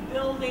steadily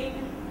building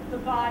the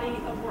body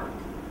of work.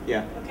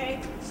 Yeah. Okay?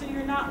 So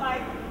you're not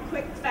like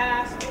quick,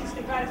 fast,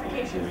 instant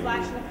gratification,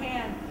 flash in the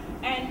pan.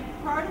 And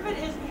part of it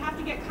is we have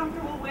to get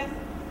comfortable with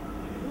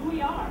who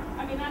we are.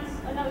 I mean, that's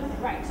another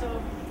thing, right?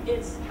 So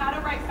it's how to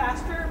write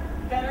faster,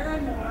 better,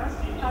 and more,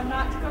 how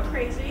not to go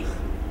crazy,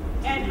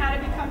 and how to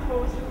be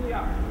comfortable with who we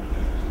are.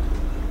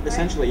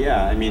 Essentially,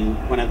 yeah. I mean,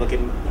 when I look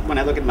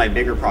at my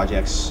bigger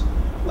projects,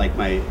 like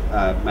my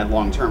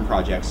long-term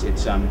projects,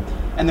 it's and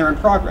they're in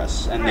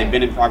progress, and they've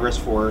been in progress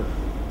for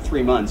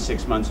 3 months,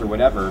 6 months, or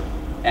whatever,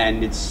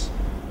 and it's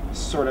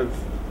sort of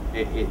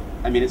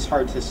I mean, it's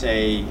hard to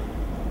say.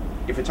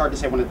 If it's hard to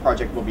say when the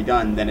project will be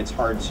done, then it's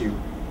hard to,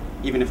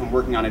 even if I'm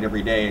working on it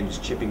every day and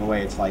just chipping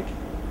away, it's like,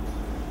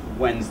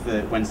 when's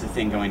the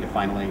thing going to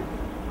finally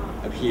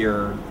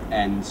appear,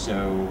 and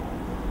so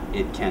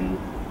it can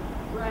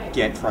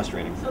get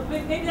frustrating. So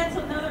maybe that's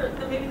a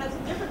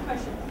different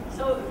question.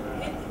 So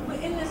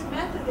in this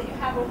method that you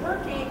have of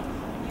working,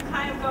 you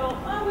kind of go,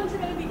 oh, when's it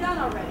going to be done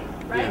already,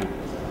 right? Yeah.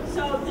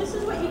 So this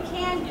is what you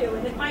can do,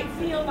 and it might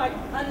feel like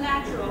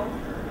unnatural,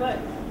 but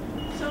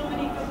so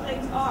many good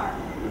things are.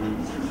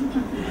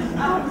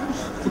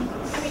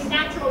 I mean,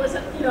 natural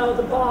isn't, you know,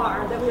 the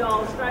bar that we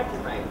all ascribe to,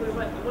 right?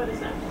 What is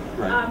that?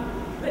 Right.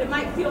 But it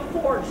might feel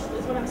forced,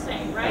 is what I'm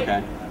saying, right?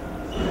 Okay.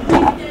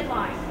 Make a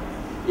deadline.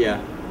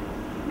 Yeah.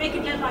 Make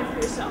a deadline for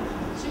yourself.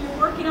 So you're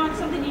working on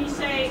something and you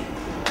say,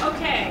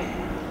 okay,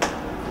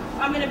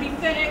 I'm going to be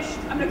finished,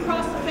 I'm going to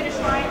cross the finish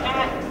line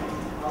at,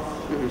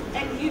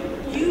 and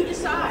you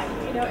decide,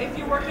 you know, if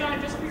you're working on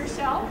it just for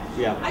yourself.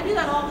 Yeah. I do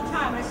that all the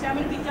time. I say, I'm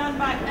going to be done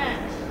by N,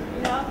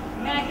 you know,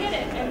 and I hit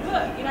it, and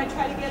good. You know, I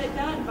try to get it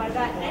done by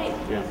that date.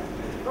 Yeah.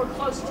 Or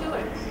close to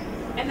it.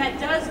 And that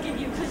does give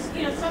you, because,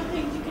 you know, some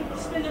things you can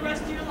spend the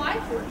rest of your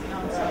life working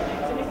on some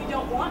things, and if you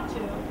don't want to,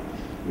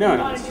 no, you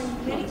not want to do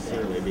many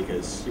necessarily, things.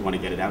 because you want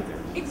to get it out there.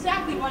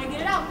 Exactly, you want to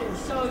get it out there.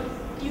 So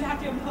you have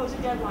to impose a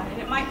deadline,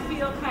 and it might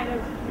feel kind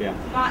of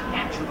not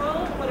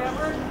natural,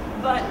 whatever,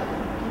 but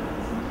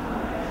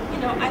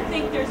know, I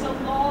think there's a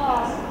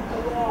law,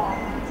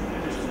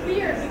 which is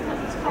weird because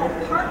it's called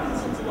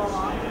Parkinson's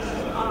law. I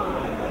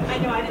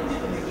know I didn't do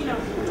the, you know,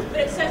 but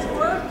it says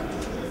work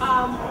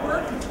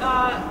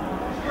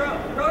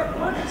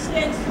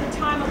extends to the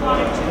time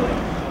allotted to it.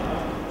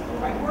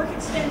 Right, work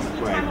extends to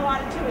the time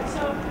allotted to it.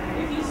 So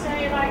if you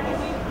say, like, if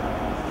you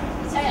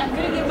say, I'm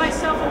going to give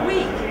myself a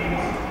week,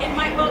 it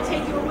might well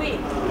take you a week.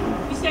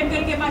 If you say, I'm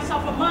going to give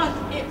myself a month,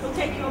 it will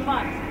take you a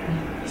month.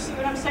 You see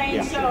what I'm saying?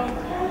 Yeah. So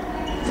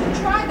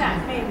try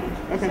that, maybe.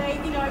 Okay. Say,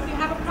 you know, if you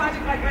have a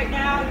project like right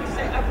now, you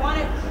say, I want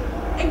it,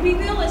 and be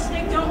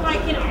realistic, don't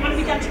like, you know, I want to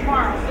be done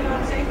tomorrow, you know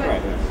what I'm saying? But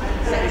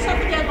set yourself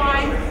a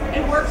deadline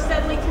and work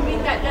steadily to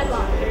meet that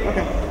deadline.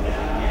 Okay.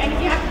 And if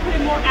you have to put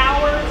in more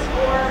hours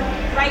or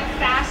write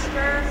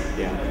faster,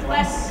 Yeah.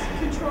 less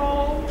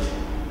control,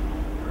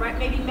 right?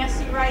 Maybe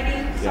messy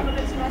writing, some of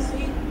it's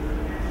messy.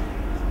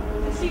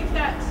 And see if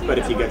that. But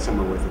if you get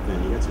somewhere with it,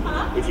 then you get somewhere.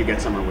 Huh? If you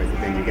get somewhere with it,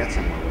 then you get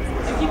somewhere with it.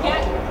 If you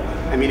get.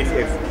 I mean, if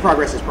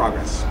progress is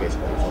progress,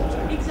 basically.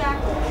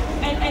 Exactly.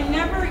 And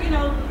never, you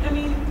know, I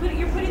mean,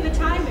 you're putting the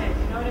time in, you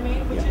know what I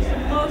mean? Which is the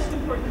most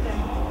important thing.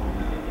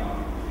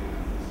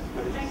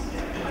 Thanks.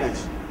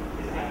 Thanks.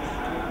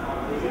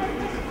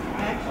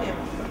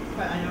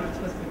 I know it's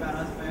supposed to be about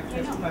us, but I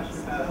actually have a question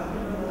about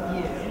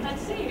you.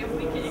 Let's see if you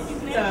can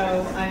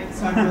So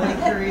I'm really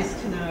curious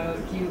to know,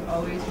 do you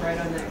always write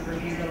on that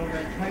groovy little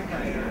red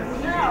typewriter?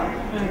 No.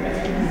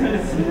 Okay.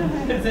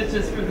 Is it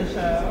just for the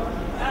show?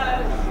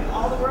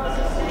 All the world's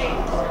a stage.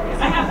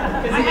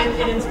 Because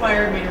it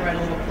inspired me to write a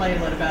little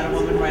playlet about a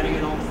woman writing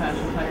an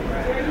old-fashioned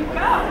typewriter. There you go.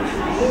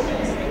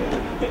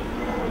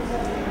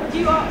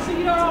 So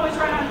you don't always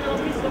write on little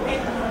pieces of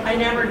paper? I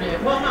never do.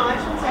 Well, no, I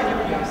shouldn't say I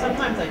never do.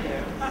 Sometimes I do.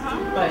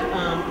 But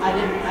I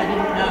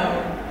didn't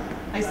know.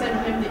 I sent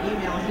him the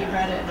email, he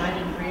read it, and I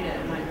didn't read it,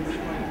 and I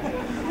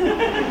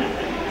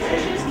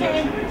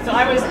didn't So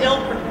I was ill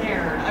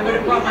prepared. I would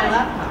have brought my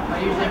laptop. I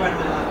usually write on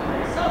my laptop.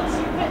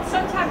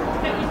 Sometimes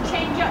you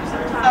change up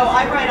sometimes. Oh,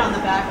 I write on the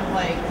back of,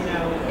 like, you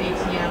know,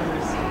 ATM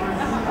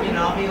receipts. You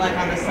know, I'll be like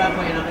on the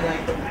subway and I'll be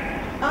like,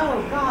 oh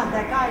God,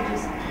 that guy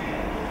just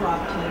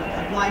dropped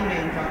a blind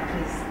man dropped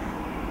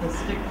the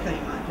stick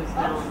thing just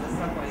now on the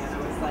subway, and I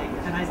was like,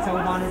 and I so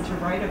wanted to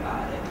write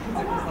about it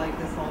because it was like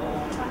this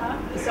whole.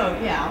 So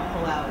yeah, I'll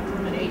pull out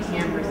an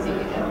ATM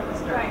receipt and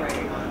start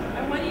writing on it.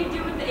 And what do you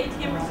do with the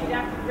ATM receipt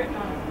after you've written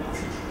on it?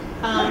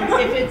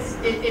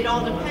 It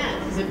all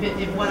depends.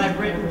 If what I've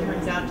written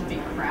turns out to be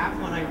crap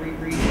when I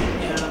reread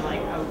it, you know, I'm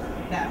like, oh,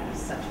 that was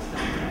such a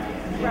dumb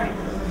idea. Right.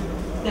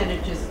 Then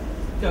it just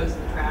goes in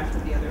the trash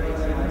with the other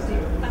ATM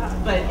receipt.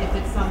 But if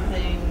it's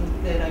something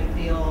that I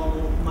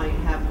feel might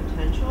have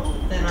potential,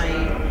 then I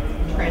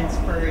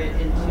transfer it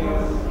into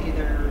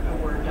either a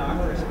Word doc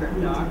or a script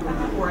doc,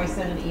 or I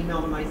send an email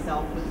to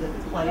myself with the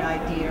play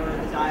idea or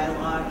the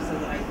dialogue so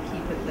that I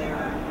keep it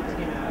there,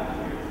 you know.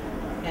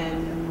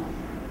 And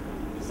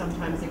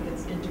sometimes it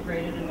gets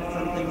integrated into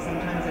something,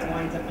 sometimes it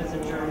winds up as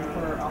a germ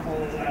for a whole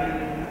new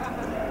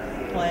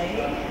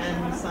play,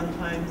 and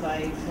sometimes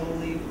I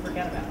totally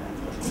forget about it.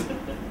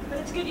 But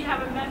it's good you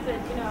have a method,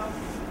 you know,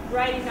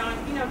 writing on,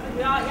 you know, because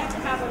you have to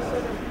have a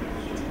sort of,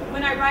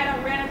 when I write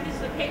on random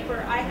pieces of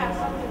paper, I have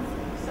something,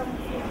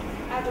 you know,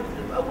 I have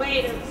a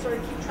way to sort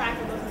of keep track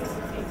of those pieces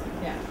of paper.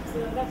 Yeah. So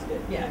that's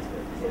good. Yeah. That's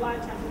good. So a lot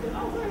of times we go,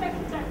 oh, where did I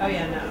put that? Oh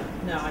yeah,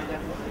 no, I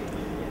definitely.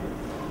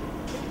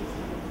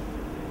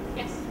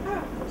 Yes.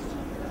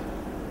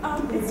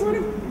 It sort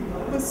of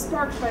was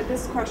sparked by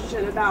this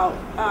question about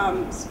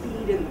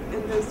speed and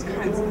those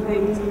kinds of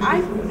things.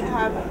 I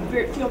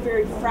feel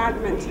very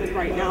fragmented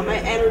right now. My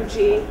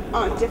energy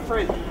on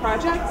different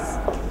projects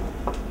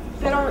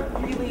that aren't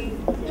really.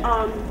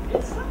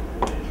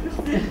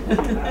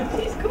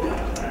 He's cool.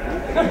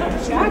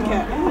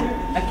 Jacket.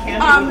 I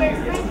can't.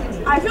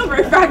 I feel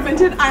very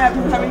fragmented.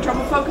 I'm having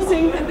trouble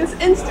focusing at this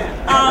instant. See,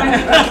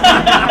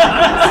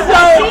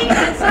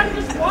 and so I'm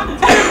just walking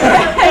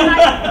through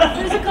like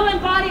physical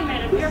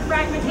embodiment of your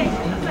fragmentation.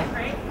 Isn't that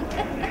great?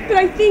 But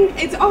I think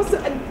it's also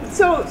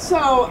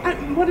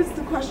what is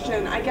the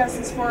question? I guess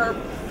is for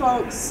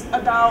folks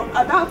about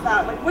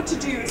that, like what to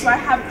do. So I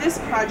have this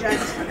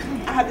project,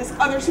 I have this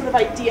other sort of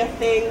idea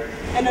thing,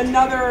 and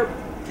another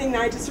thing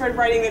that I just started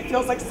writing that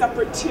feels like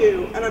separate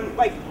too, and I'm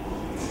like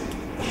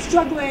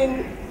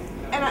struggling,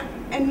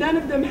 and none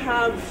of them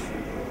have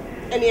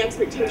any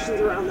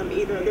expectations around them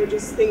either. They're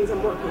just things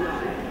I'm working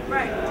on.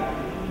 Right.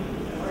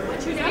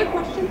 What's your name?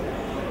 Question?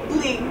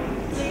 Lee.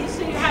 Lee.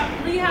 So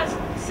Lee has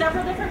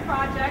several different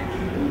projects,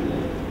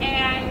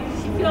 and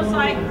she feels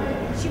like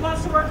she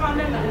wants to work on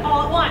them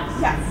all at once.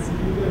 Yes.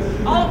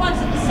 All at once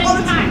at the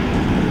same time.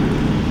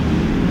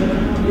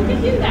 You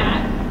can do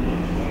that.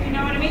 You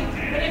know what I mean?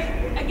 But if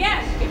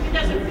it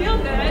doesn't feel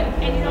good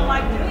and you don't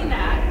like doing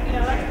that, you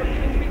know, that's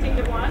doing three things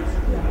at once,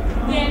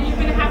 then you're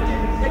going to have to,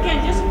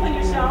 again, discipline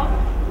yourself.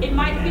 It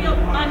might feel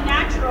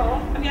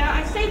unnatural. I mean,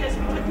 I say this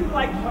when people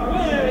are like,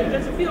 it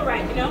doesn't feel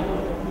right, you know?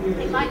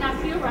 It might not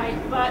feel right,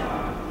 but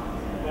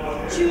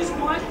choose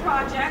one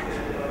project.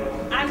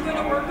 I'm going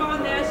to work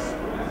on this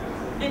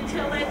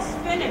until it's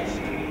finished.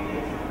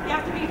 You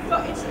have to be,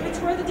 it's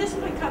the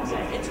discipline comes in.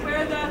 It's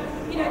where the,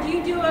 you know, do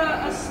you do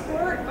a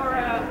sport or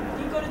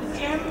do you go to the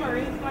gym or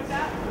anything like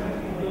that?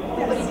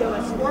 What do you do,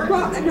 a sport?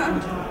 Well, no, I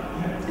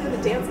have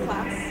a dance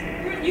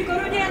class. You go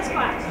to a dance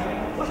class.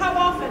 Well, how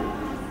often?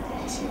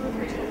 2 or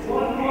 3 times. 2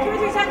 or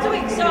 3 times a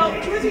week.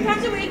 So 2 or 3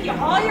 times a week, you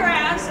haul your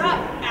ass up,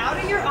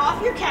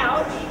 off your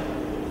couch,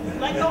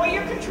 let go of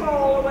your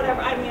control or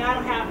whatever. I mean, I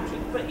don't have to,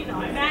 but you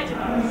know, imagine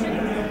I'm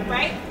sitting there,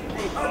 right?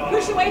 Or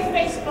push away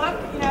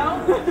Facebook, you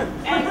know,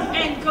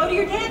 and go to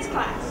your dance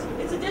class.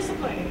 It's a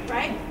discipline,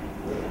 right?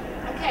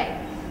 Okay,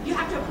 you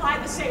have to apply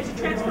the same. It's a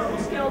transferable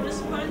skill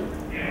discipline.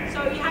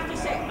 So you have to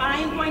say, I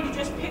am going to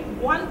just pick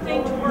one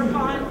thing to work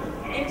on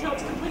until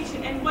its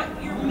completion. And what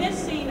you're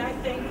missing, I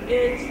think,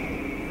 is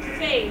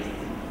faith.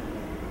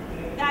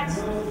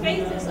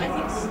 Faith is, I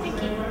think,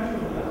 sticky.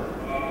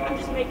 I'm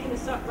just making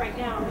this up right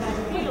now, but I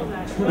feel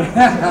that.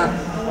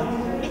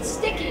 It's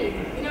sticky,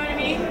 you know what I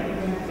mean?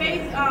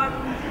 Faith, I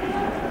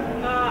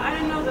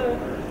don't know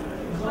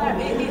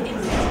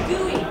it's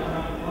gooey.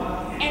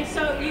 And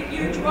so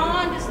you're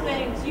drawn to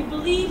things. You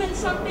believe in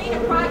something, a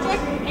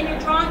project, and you're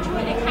drawn to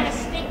it, and it kind of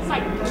sticks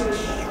like,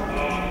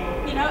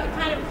 you know, it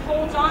kind of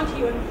holds on to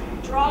you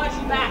and draws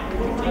you back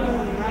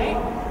continually, right?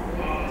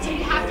 So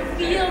you have to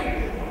feel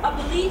a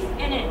belief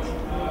in it.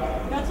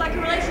 You know, it's like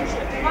a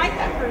relationship. You like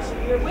that person.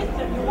 You're with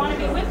them. You want to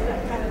be with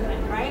them, kind of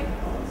thing, right?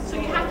 So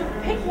you have to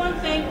pick one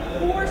thing,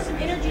 pour some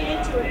energy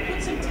into it,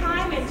 put some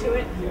time into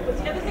it, put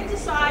the other things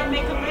aside,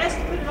 make a list,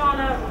 put it on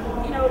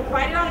a, you know,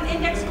 write it on an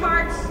index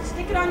card,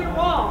 stick it on your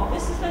wall.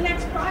 This is the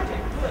next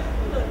project.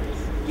 Look.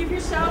 Give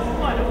yourself,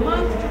 what, a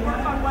month to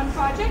work on one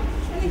project,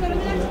 and then go to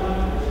the next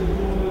one.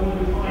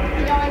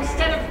 You know,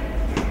 instead of,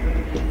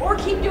 or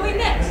keep doing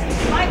this.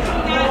 If you like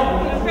doing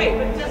that, you know, great,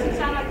 but it doesn't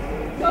sound like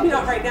focus. Maybe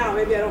not right now.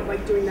 Maybe I don't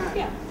like doing that.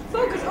 Yeah,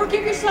 focus, or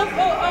give yourself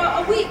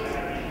a week.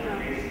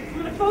 I'm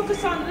going to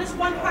focus on this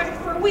one project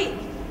for a week,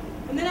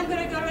 and then I'm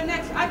going to go to the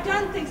next. I've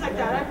done things like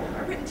that.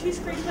 I've written 2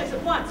 screenplays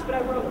at once, but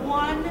I wrote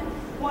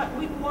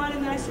week one,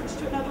 and then I switched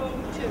to another one,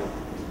 week 2.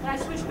 And I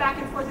switched back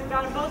and forth and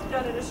got them both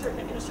done in a certain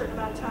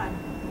amount of time.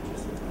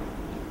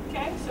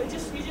 Okay, so you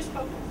just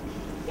focus.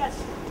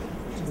 Yes.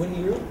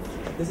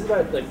 This is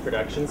about like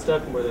production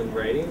stuff more than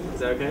writing. Is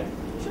that okay?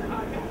 Sure.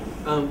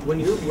 When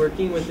you're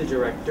working with the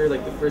director,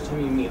 like the first time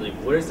you meet, like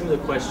what are some of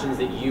the questions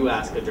that you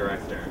ask a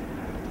director?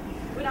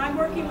 When I'm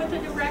working with a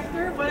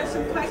director, what are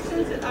some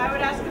questions that I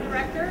would ask a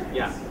director?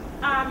 Yeah.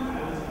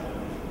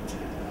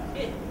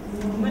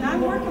 When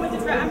I'm working with a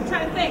director, I'm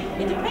trying to think.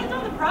 It depends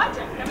on the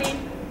project. I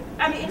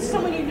mean, it's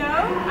someone you know.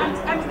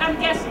 I'm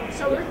guessing.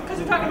 So because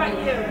we're talking about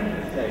you.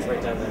 Yeah, he's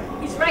right down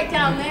there. He's right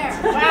down there.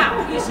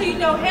 Wow. So you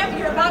know him.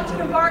 You're about to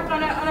embark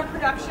on a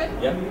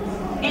production. Yep.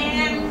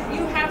 And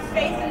you have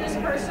faith in this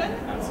person.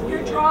 Absolutely.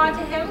 You're drawn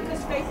to him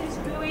because faith is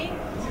gooey,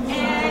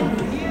 and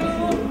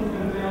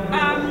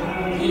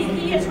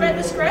he has read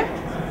the script.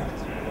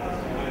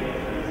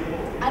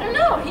 I don't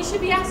know. He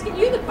should be asking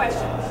you the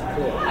questions.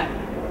 Cool. What?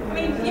 I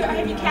mean,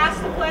 have you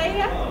cast the play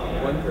yet?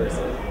 One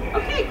person.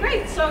 Okay,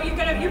 great. So you're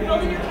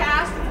building your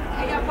cast.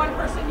 You have one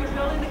person. You're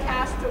building the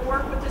cast to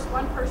work with this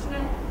one person,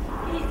 and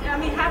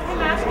have him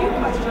ask you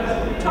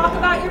questions. Talk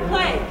about your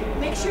play.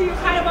 Make sure you're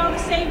kind of on the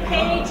same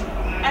page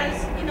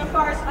as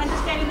far as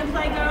understanding the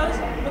play goes.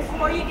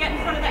 Before you get in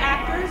front of the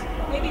actors,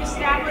 maybe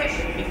establish,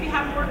 if you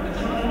haven't worked with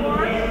them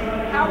before,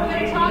 how we're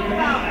going to talk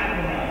about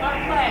our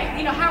play.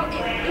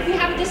 If you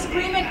have a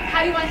disagreement,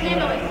 how you want to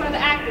handle it in front of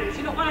the actors.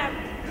 You don't want to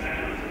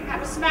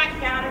have a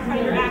smackdown in front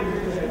of your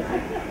actors.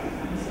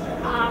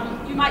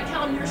 You might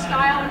tell him your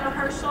style in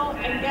rehearsal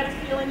and get a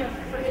feeling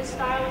for his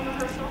style in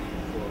rehearsal.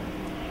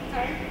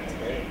 Okay?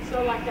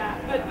 So like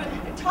that. But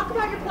talk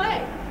about your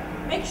play.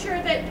 Make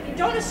sure that you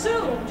don't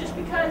assume just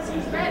because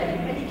he's read it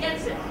and he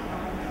gets it,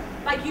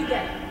 like you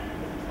get it.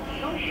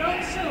 Don't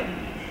assume.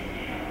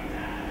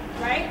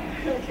 Right?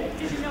 Okay,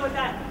 because you know what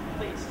that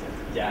leads to.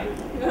 Yeah.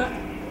 Yeah.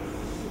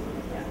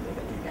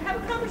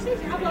 Have a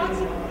conversation. Have lots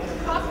of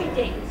coffee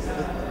dates. You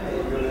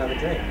want to have a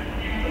drink?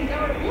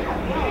 Or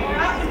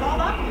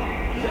involve alcohol.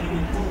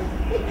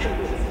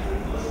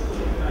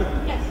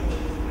 Yes.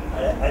 I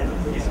have a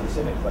pretty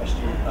specific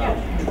question.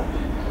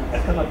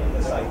 I've come up with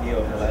this idea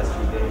over the last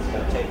few days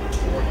about taking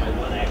 4 of my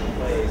one-act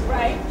plays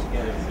Right.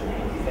 together into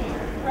one thing.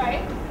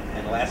 Right.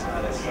 And last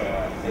night I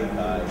saw Big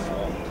Guys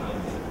All the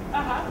Time.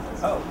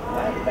 Oh,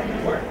 that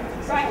could work.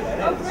 Right.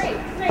 Oh, great.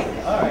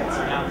 All right,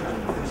 so now I'm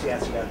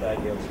enthusiastic about the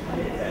idea of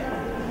that.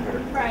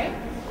 Right.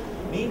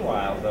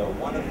 Meanwhile, though,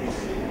 one of these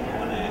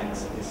one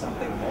acts is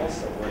something I'm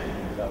also working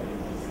on developing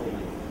a full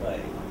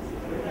play.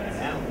 And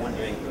now I'm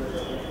wondering,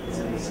 is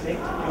it a mistake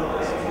to do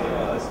this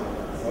because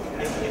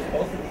if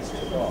both of these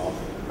took off,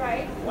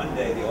 Right. one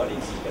day the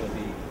audience is going to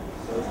be,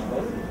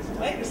 both of these.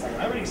 Wait a second,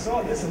 I already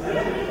saw this in that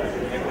other play.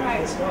 They're going to be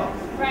pissed off.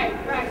 Right.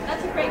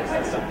 That's a great That's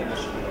question. something I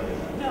should be worried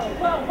about.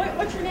 No. Well,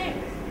 what's your name?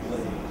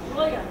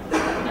 William.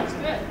 That's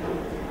good.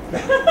 No,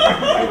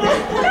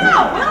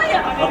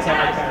 William.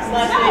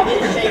 Last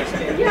name is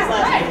Shakespeare. Yeah,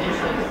 right. Name is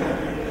Shakespeare.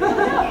 No,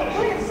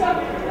 William. So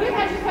William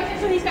has your question.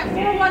 So he's got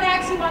 4 one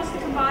acts. He wants to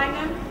combine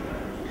them,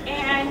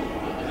 and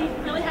he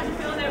really has a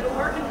feeling that it would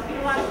work and it'd be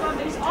a lot of fun.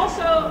 But he's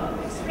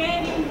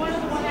expanding one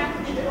of the one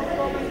act into a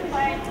full-length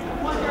play.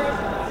 I wonder if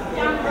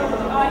down the road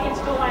the audience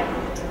will like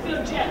feel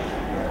gypped.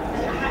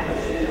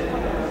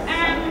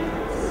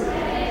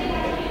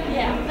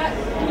 Yeah, that,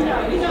 you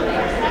know the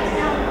answer. That's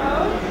down the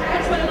road.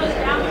 That's one of those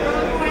down the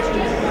road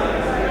questions.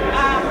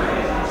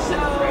 So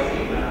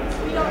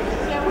we don't.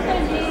 Yeah, we're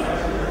gonna need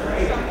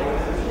something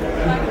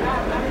like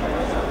that.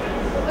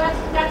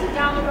 That's a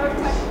down the road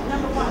question.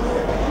 Number one.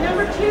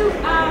 Number two.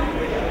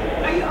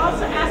 Are you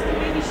also asking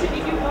maybe should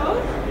you do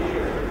both?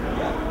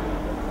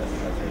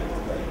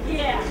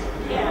 Yeah.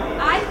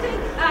 I think.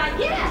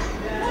 Yeah.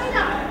 Why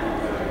not?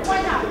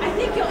 Why not? I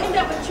think you'll end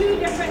up with two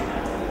different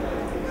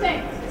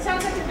things. It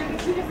sounds like they're going to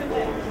be two different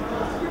things.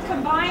 You're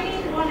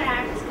combining one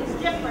act is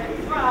different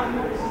from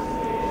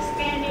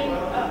expanding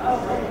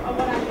a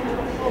one act into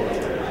a full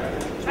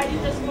length. I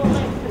did this full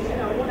length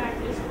because one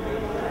act is full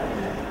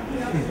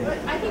length. But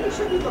I think you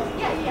should do both.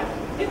 Yeah.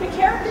 If the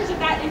characters are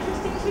that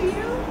interesting to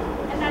you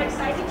and that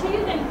exciting to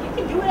you, then you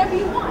can do whatever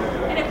you want.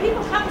 And if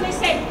people come and they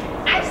say,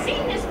 I've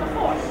seen this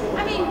before.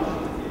 I mean,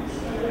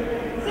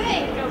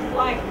 think of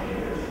like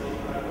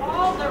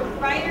all the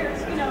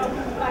writers, who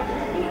like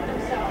repeat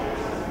themselves.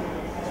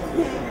 I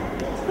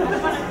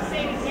don't want to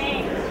say the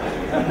names.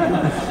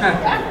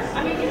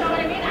 I mean, you know what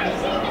I mean? I've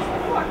seen this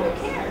before. Who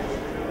cares?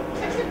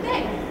 That's your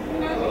thing. You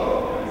know what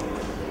I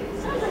mean?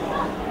 Sounds like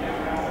fun.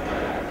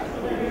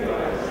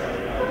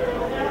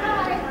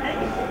 Hi.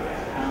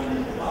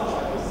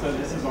 So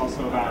this is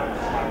also about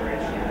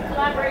collaboration.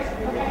 Collaboration,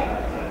 okay.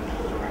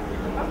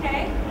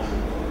 Okay.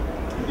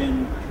 I've been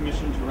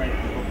commissioned to write the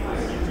book for a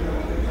musical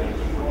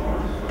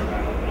for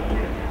about a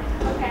year.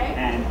 Okay.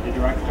 And the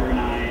director and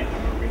I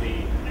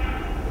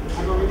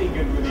have a really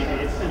good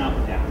relationship. It's been up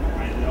and down,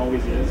 right? It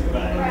always is,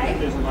 but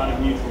there's a lot of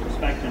mutual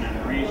respect and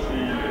admiration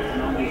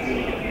and all these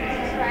really good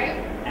things. Right.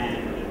 And,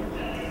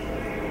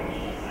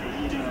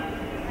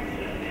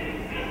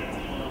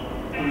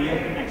 we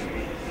open next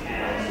week,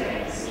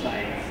 and it's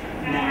like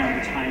now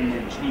the time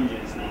when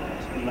changes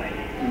needed. Like,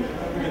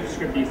 the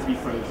script needs to be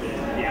frozen,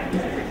 the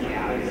actors are freaking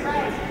out,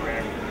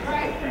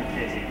 they're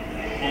crazy.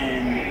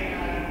 And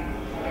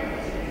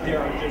there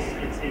are just,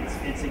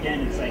 it's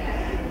like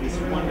this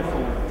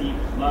wonderful deep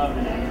love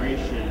and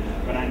admiration,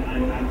 but I'm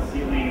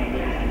feeling a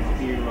little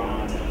unclear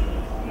on,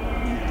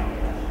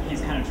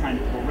 he's kind of trying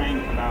to pull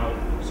rank about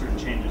certain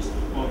changes to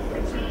the book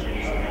and certain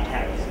changes to the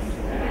text and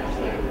to the lyrics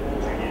that I'm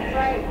putting in.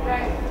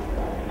 Right.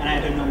 And I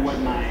don't know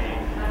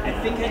I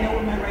think I know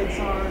what my rights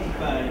are,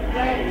 but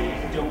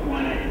I don't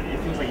want to, it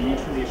feels like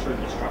mutually assured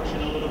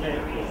destruction a little bit.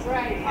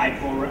 Right. I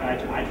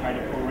try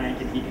to pull rank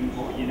and he can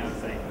pull,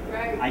 it's like,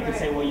 I could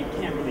say, well, you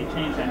can't really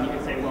change that. And he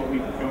could say, well, we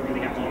don't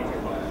really have to use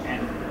your book.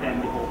 And then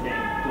the whole thing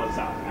blows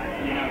up.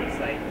 It's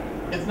like,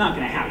 it's not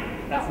going to happen.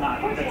 That's no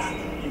way.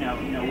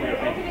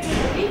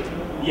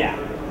 Yeah.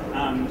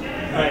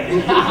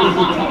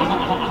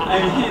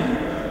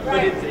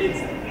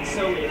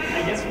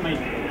 I guess my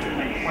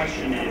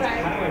question is,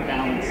 how do I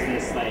balance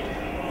this, like,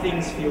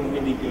 things feel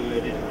really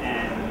good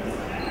and,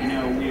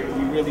 we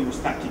really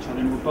respect each other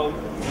and we're both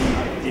doing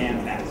our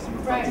damn best and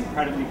we're both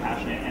incredibly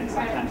passionate and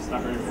sometimes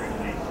stubborn and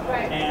frankly.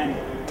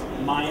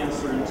 And my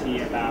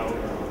uncertainty about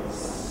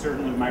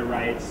certain of my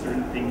rights,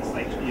 certain things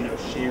like,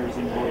 shares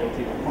in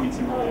royalties, points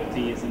in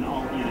royalties and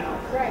all, and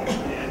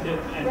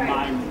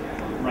my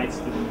rights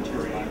to the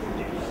material I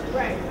produce.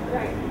 Right.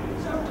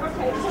 So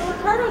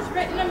Ricardo's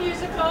written a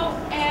musical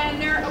and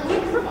they're a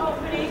week from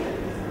opening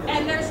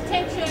and there's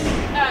tension.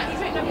 He's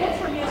written a book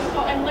for a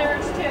musical and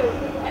lyrics too.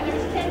 And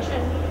there's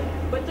tension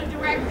with the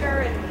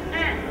director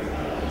and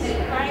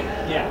right?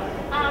 Yeah.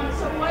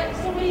 So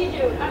what do you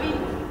do? I mean,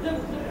 the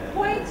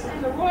points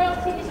and the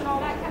royalties and all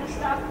that kind of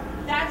stuff,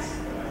 that's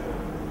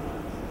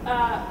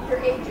your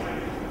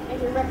agent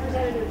and your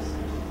representatives.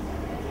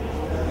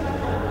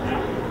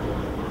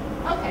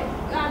 Okay.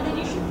 Then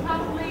you should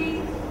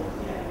probably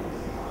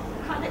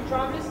contact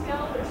Drama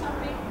Guild or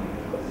something.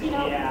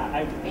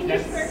 In your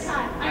spare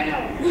time. I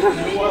know. In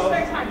your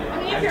spare time. I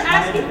mean, if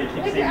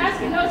you're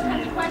asking those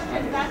kinds of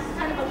questions, that's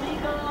kind of a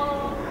legal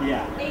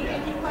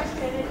agency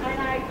question,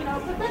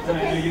 and but that's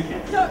okay. No, you can.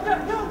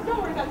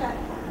 Don't worry about that.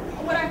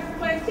 What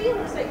I feel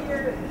is that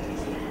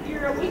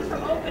you're a week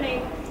from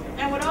opening,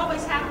 and what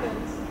always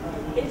happens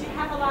is you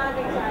have a lot of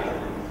anxiety.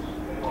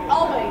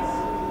 Always,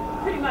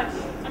 pretty much.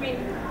 I mean,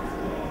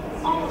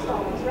 almost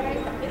always,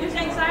 right? There's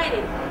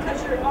anxiety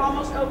because you're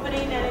almost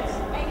opening, and it's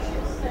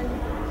anxious and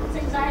it's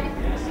anxiety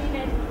producing,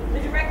 and the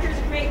director's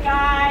a great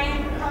guy,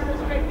 and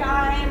Ricardo's a great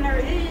guy, and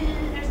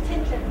there's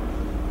tension.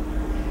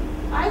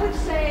 I would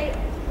say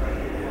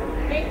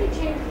make the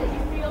changes that you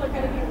feel are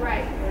going to be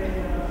right.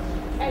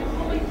 And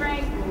fully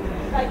frank,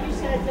 like you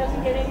said,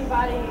 doesn't get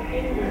anybody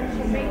anywhere.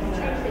 So make the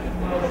change that you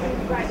feel are going to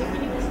be right. If you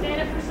need to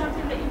stand up for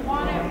something that you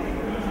want to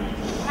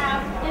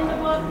have in the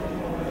book,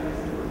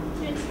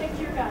 then stick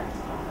to your guns.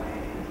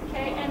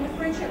 Okay, and the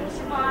friendship will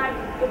survive.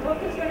 The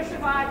book is going to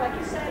survive. Like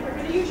you said, they're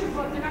going to use your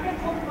book. They're not going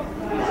to pull the book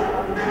from you.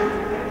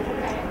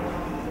 Okay,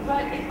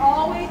 but it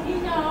always,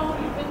 you've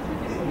been through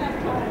this enough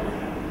time.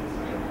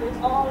 It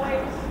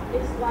always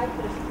is like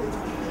this.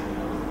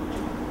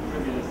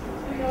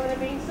 You know what I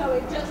mean? So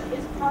it just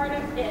is part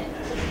of it.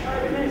 It's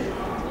part of it.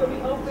 You'll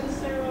be open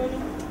soon.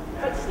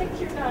 But stick to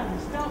your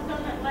guns. Don't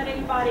let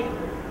anybody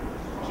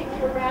kick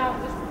you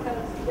around just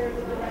because they're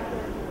the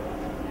director.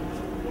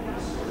 You know?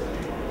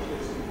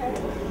 Okay?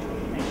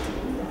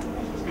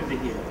 It's good to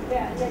hear.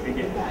 Yeah, Good to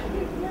hear. you're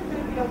going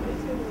to be open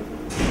too.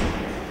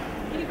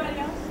 Anybody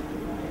else?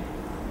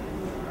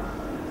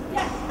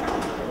 Yes.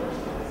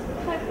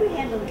 How do you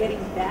handle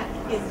getting back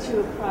into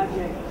a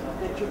project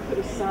that you put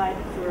aside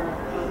for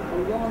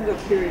a longer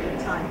period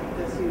of time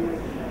because you were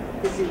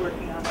busy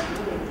working on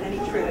other things? Any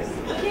tricks?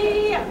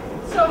 Yeah.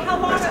 So how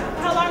long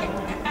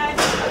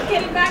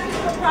getting back into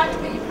a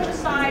project that you put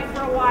aside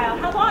for a while,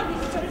 how long did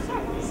you put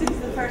aside? Since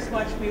the first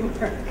Watch Me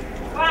Work.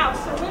 Wow,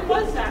 so when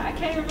was that? I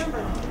can't remember.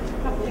 A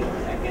couple of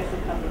years, I guess a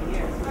couple of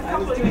years. I was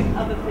couple of doing years.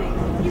 other things.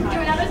 You were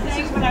doing other This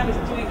things? is when I was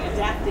doing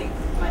adapting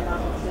my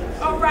novels.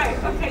 Oh, right.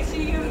 Okay, so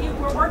you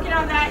were working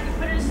on that, you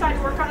put it aside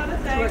to work on other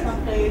things. Work on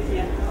plays,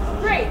 yeah.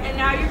 Great, and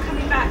now you're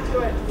coming back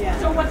to it. Yeah.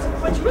 So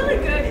what's really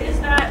good is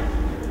that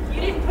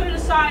you didn't put it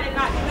aside and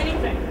not do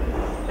anything.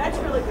 That's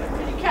really good,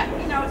 because you kept,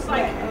 you know, it's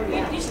like,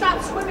 you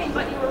stopped swimming,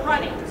 but you were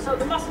running, so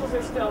the muscles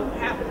are still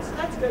happening, so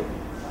that's good.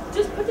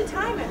 Just put the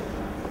time in.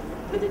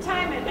 Put the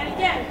time in, and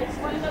again, it's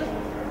one of those,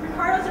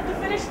 Ricardo's at the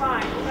finish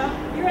line, you know,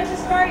 you're at the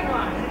starting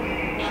line.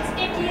 It's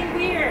icky and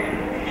weird,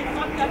 and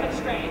fucked up and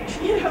strange,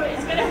 you know,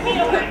 it's gonna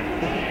feel like,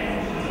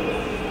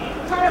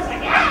 Ricardo's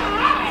like,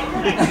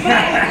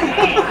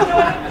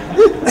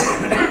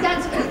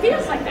 that's what it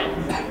feels like that.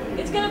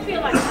 It's gonna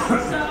feel like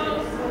that,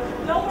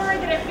 so don't worry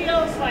that it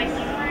feels like,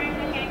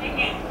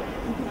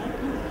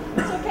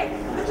 it's okay.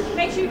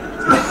 Make sure you put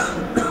the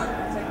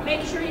time.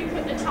 Make sure you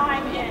put the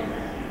time in.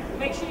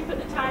 Make sure you put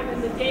the time in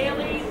the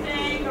daily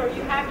thing, or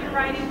you have your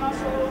writing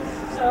muscles.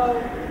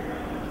 So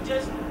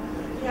just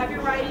you have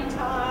your writing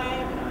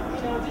time.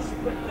 You know, just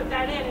put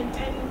that in, and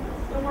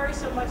don't worry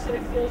so much that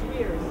it feels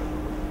weird.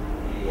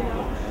 You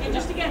know, and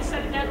just again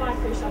set a deadline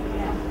for yourself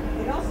again.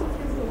 It also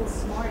feels a little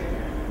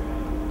smarter.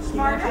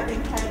 Smarter. You know,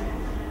 having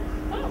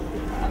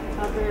had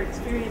other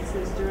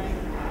experiences during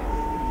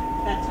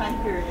that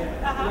time period,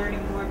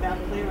 learning more about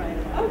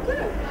playwriting. Oh,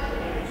 good.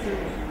 So,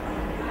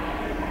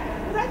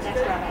 Well, that's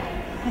good.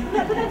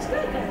 Yeah, but that's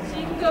good then. So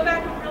you can go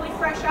back with really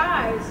fresh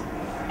eyes.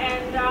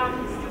 And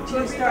do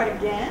you start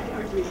again,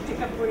 or do you pick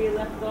up where you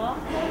left off?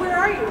 Well, where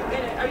are you?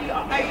 Are you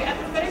at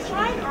the finish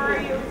line, or are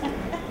you?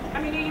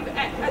 I mean, are you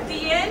at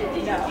the end?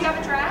 Do you have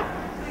a draft?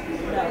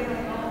 No.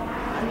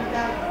 I'm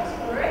about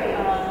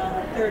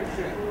third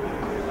through.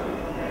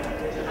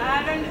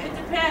 It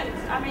depends.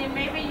 I mean,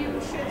 maybe you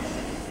should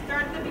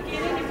start at the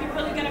beginning if you're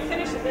really going to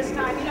finish it this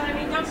time. You know what I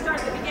mean? Don't start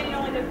at the beginning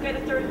only to get a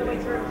third of the way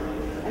through.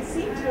 I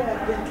seem to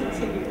have been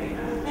continuing.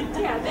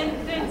 Yeah, then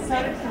I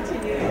started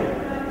continuing.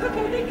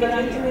 Okay, then but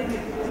I'm continue. doing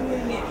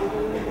it with a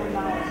little more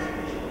knowledge.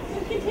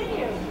 Then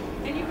continue,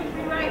 and you can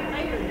rewrite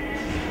later.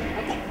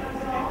 Okay.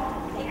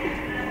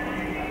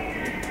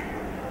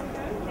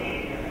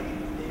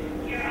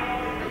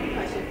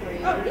 Question for you.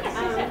 Oh, yes,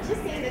 yes.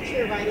 Just saying that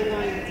you're writing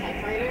on your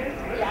typewriter.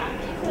 Yeah.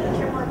 Do you feel that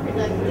you're more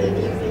productive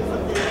using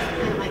something that's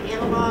kind of like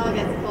analog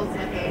as opposed to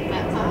like a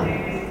laptop?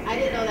 I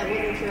didn't know that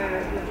wasn't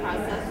your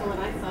process, so when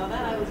I saw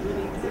that, I was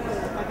really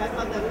tickled. Like, I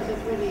thought that was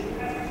just really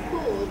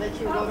cool that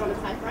you wrote on a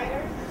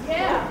typewriter.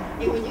 Yeah.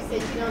 And when you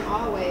said you don't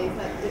always,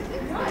 that it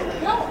was kind of...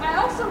 No, I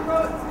also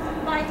wrote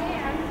by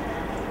hand.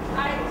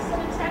 I sent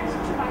a text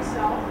to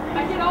myself.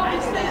 I did all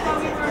these things while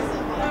we were.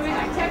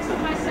 I texted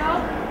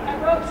myself. I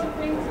wrote some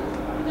things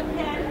with a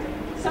pen.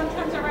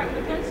 Sometimes I write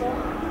with a pencil.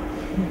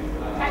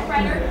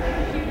 Typewriter,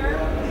 computer.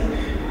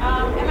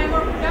 Am I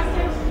more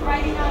productive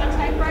writing on a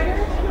typewriter?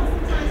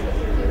 Sometimes with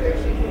computers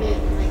you can get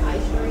like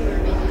eye strain, or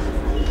maybe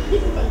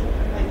it's just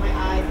like my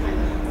eyes kind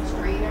of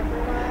strain after a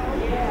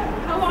while.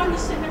 Yeah. How long are you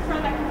sitting in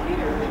front of that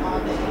computer? Like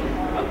all day.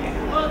 Okay.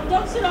 Well,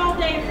 don't sit all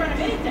day in front of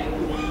anything.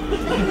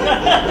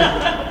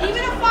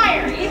 Even a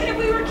fire. Even if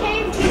we were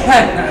cave people.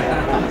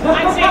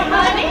 I'd say,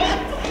 honey,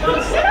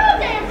 don't sit all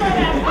day in front of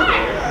that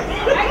fire.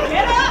 Right?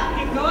 Get up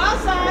and go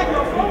outside,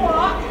 go for a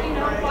walk. You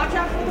know, watch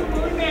out for the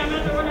woolly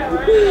mammoth or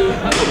whatever.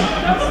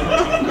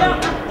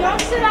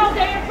 Don't sit all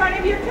day in front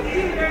of your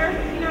computer.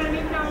 You know what I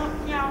mean?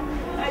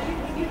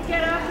 You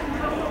get up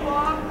and go for a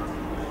walk.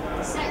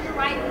 Set your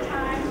writing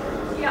time.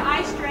 Yeah,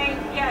 eye strain.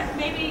 Yeah,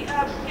 maybe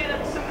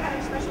get some kind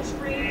of special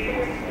screen for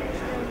your computer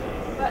screen.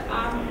 But I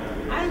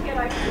don't get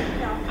eye strain.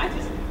 No,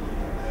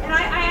 and I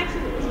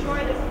actually enjoy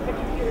the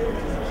computer.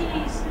 The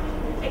keys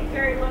take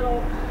very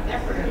little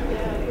effort.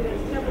 Yeah, it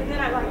is. But then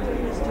I like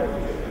doing this too.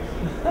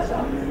 So,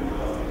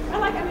 I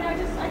like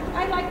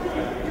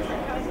doing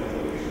different kinds of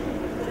things.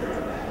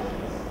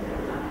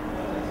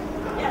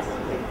 Yes.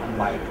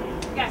 Mike.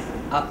 Yes.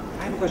 I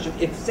have a question.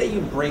 If, say,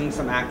 you bring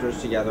some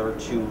actors together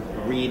to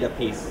read a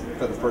piece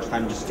for the first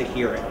time just to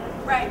hear it,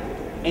 Right.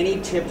 any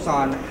tips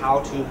on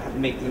how to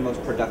make the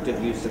most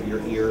productive use of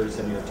your ears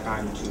and your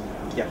time to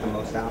get the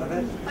most out of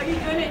it? Are you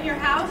doing it in your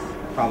house?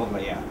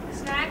 Probably, yeah.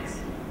 Snacks?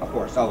 Of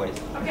course, always.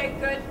 Okay,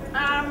 good.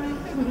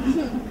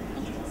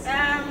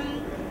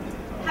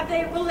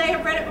 Will they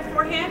have read it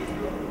beforehand?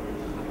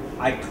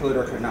 I could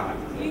or could not?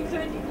 You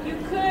could,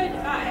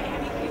 I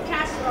mean, you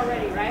cast it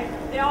already, right?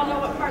 They all know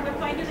what part they're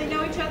playing. Do they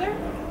know each other?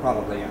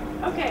 Probably,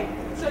 yeah. Okay,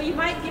 so you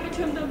might give it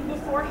to them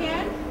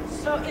beforehand,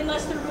 so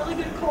unless they're really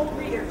good cold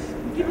readers.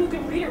 People who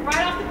can read it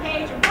right off the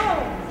page and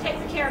boom, take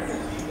the character.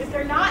 If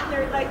they're not,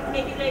 they're like,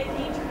 maybe they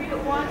need to read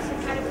it once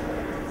and kind of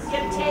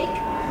get a take,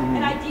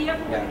 an idea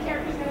of what the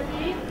character's going to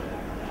be.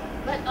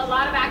 But a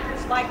lot of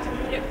actors like to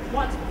read it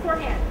once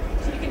beforehand.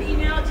 So you can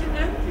email it to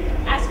them,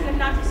 asking them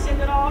not to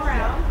send it all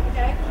around,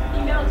 okay?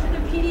 Email it to the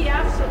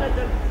PDF so that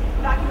the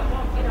document won't,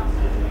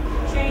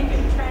 change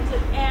and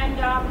translate, and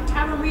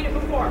have them read it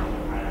before.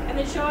 And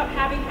then show up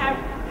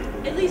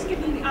at least give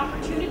them the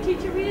opportunity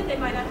to read it. They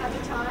might not have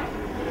the time,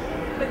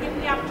 but give them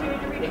the opportunity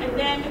to read it.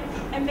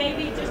 And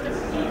maybe just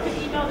you could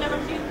email them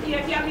if you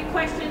have any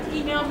questions,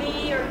 email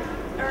me, or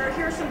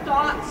here's some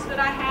thoughts that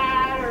I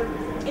had, or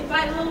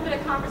invite a little bit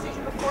of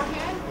conversation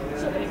beforehand,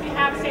 so that if you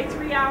have, say,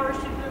 3 hours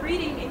to do the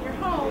reading in your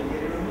home,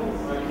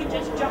 you can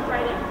just jump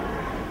right in.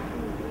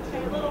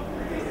 Okay, a little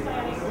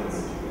pre-planning.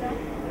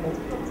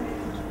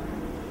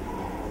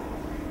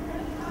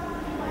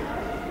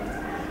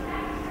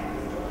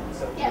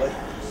 Yes.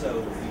 So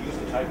if you use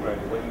the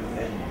typewriter, what you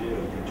then do,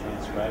 you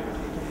transcribe it.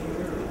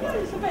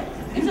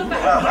 It's so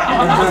bad.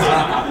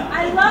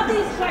 I love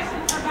these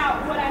questions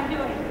about what I'm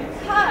doing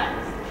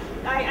because,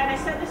 and I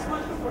said this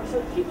once before,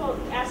 so people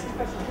ask this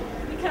question,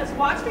 because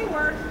Watch Me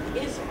Work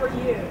is for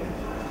you.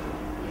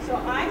 So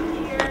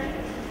I'm here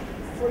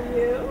for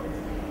you,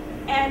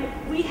 and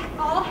we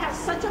all have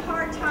such a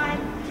hard time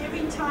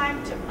giving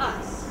time to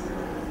us,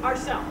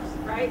 ourselves,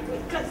 right?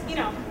 Because,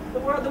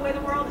 the way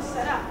the world is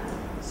set up.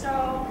 So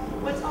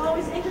what's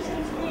always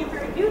interesting to me and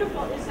very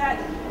beautiful is that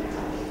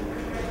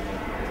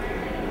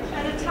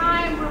at a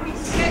time where we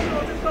schedule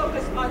to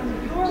focus on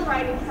your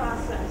writing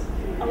process,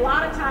 a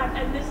lot of time,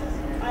 and this is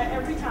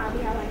every time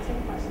we have like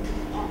 10 questions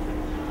often.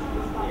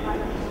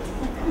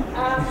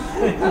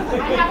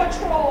 I have a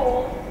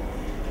troll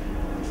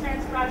who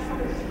transcribes from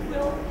his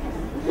quill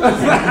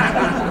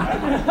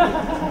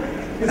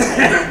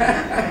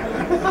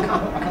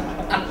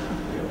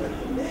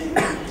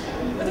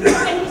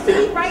and you see,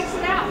 he writes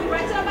it out. He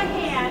writes it out by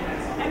hand,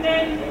 and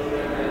then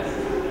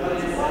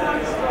it's a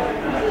long story.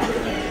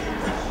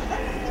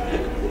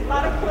 A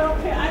lot of quill,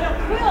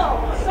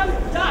 some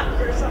duck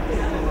or something.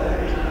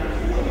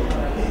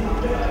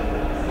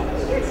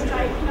 It's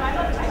tight, I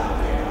love tight.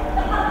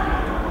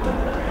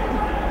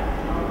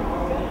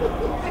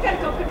 I gotta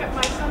go pick up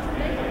my son from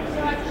daycare,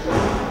 so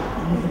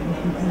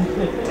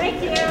thank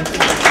you.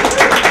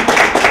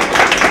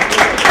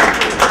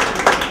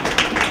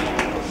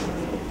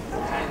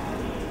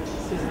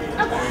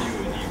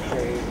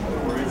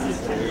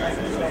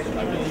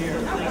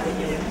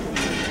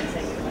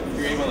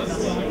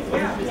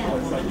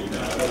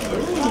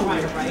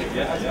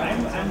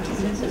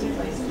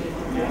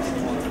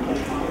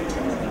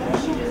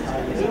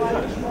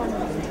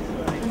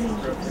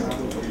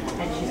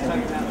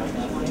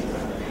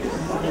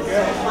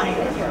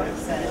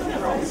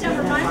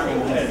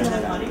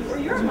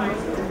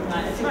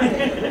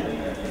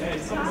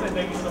 Someone said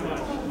thank you so much.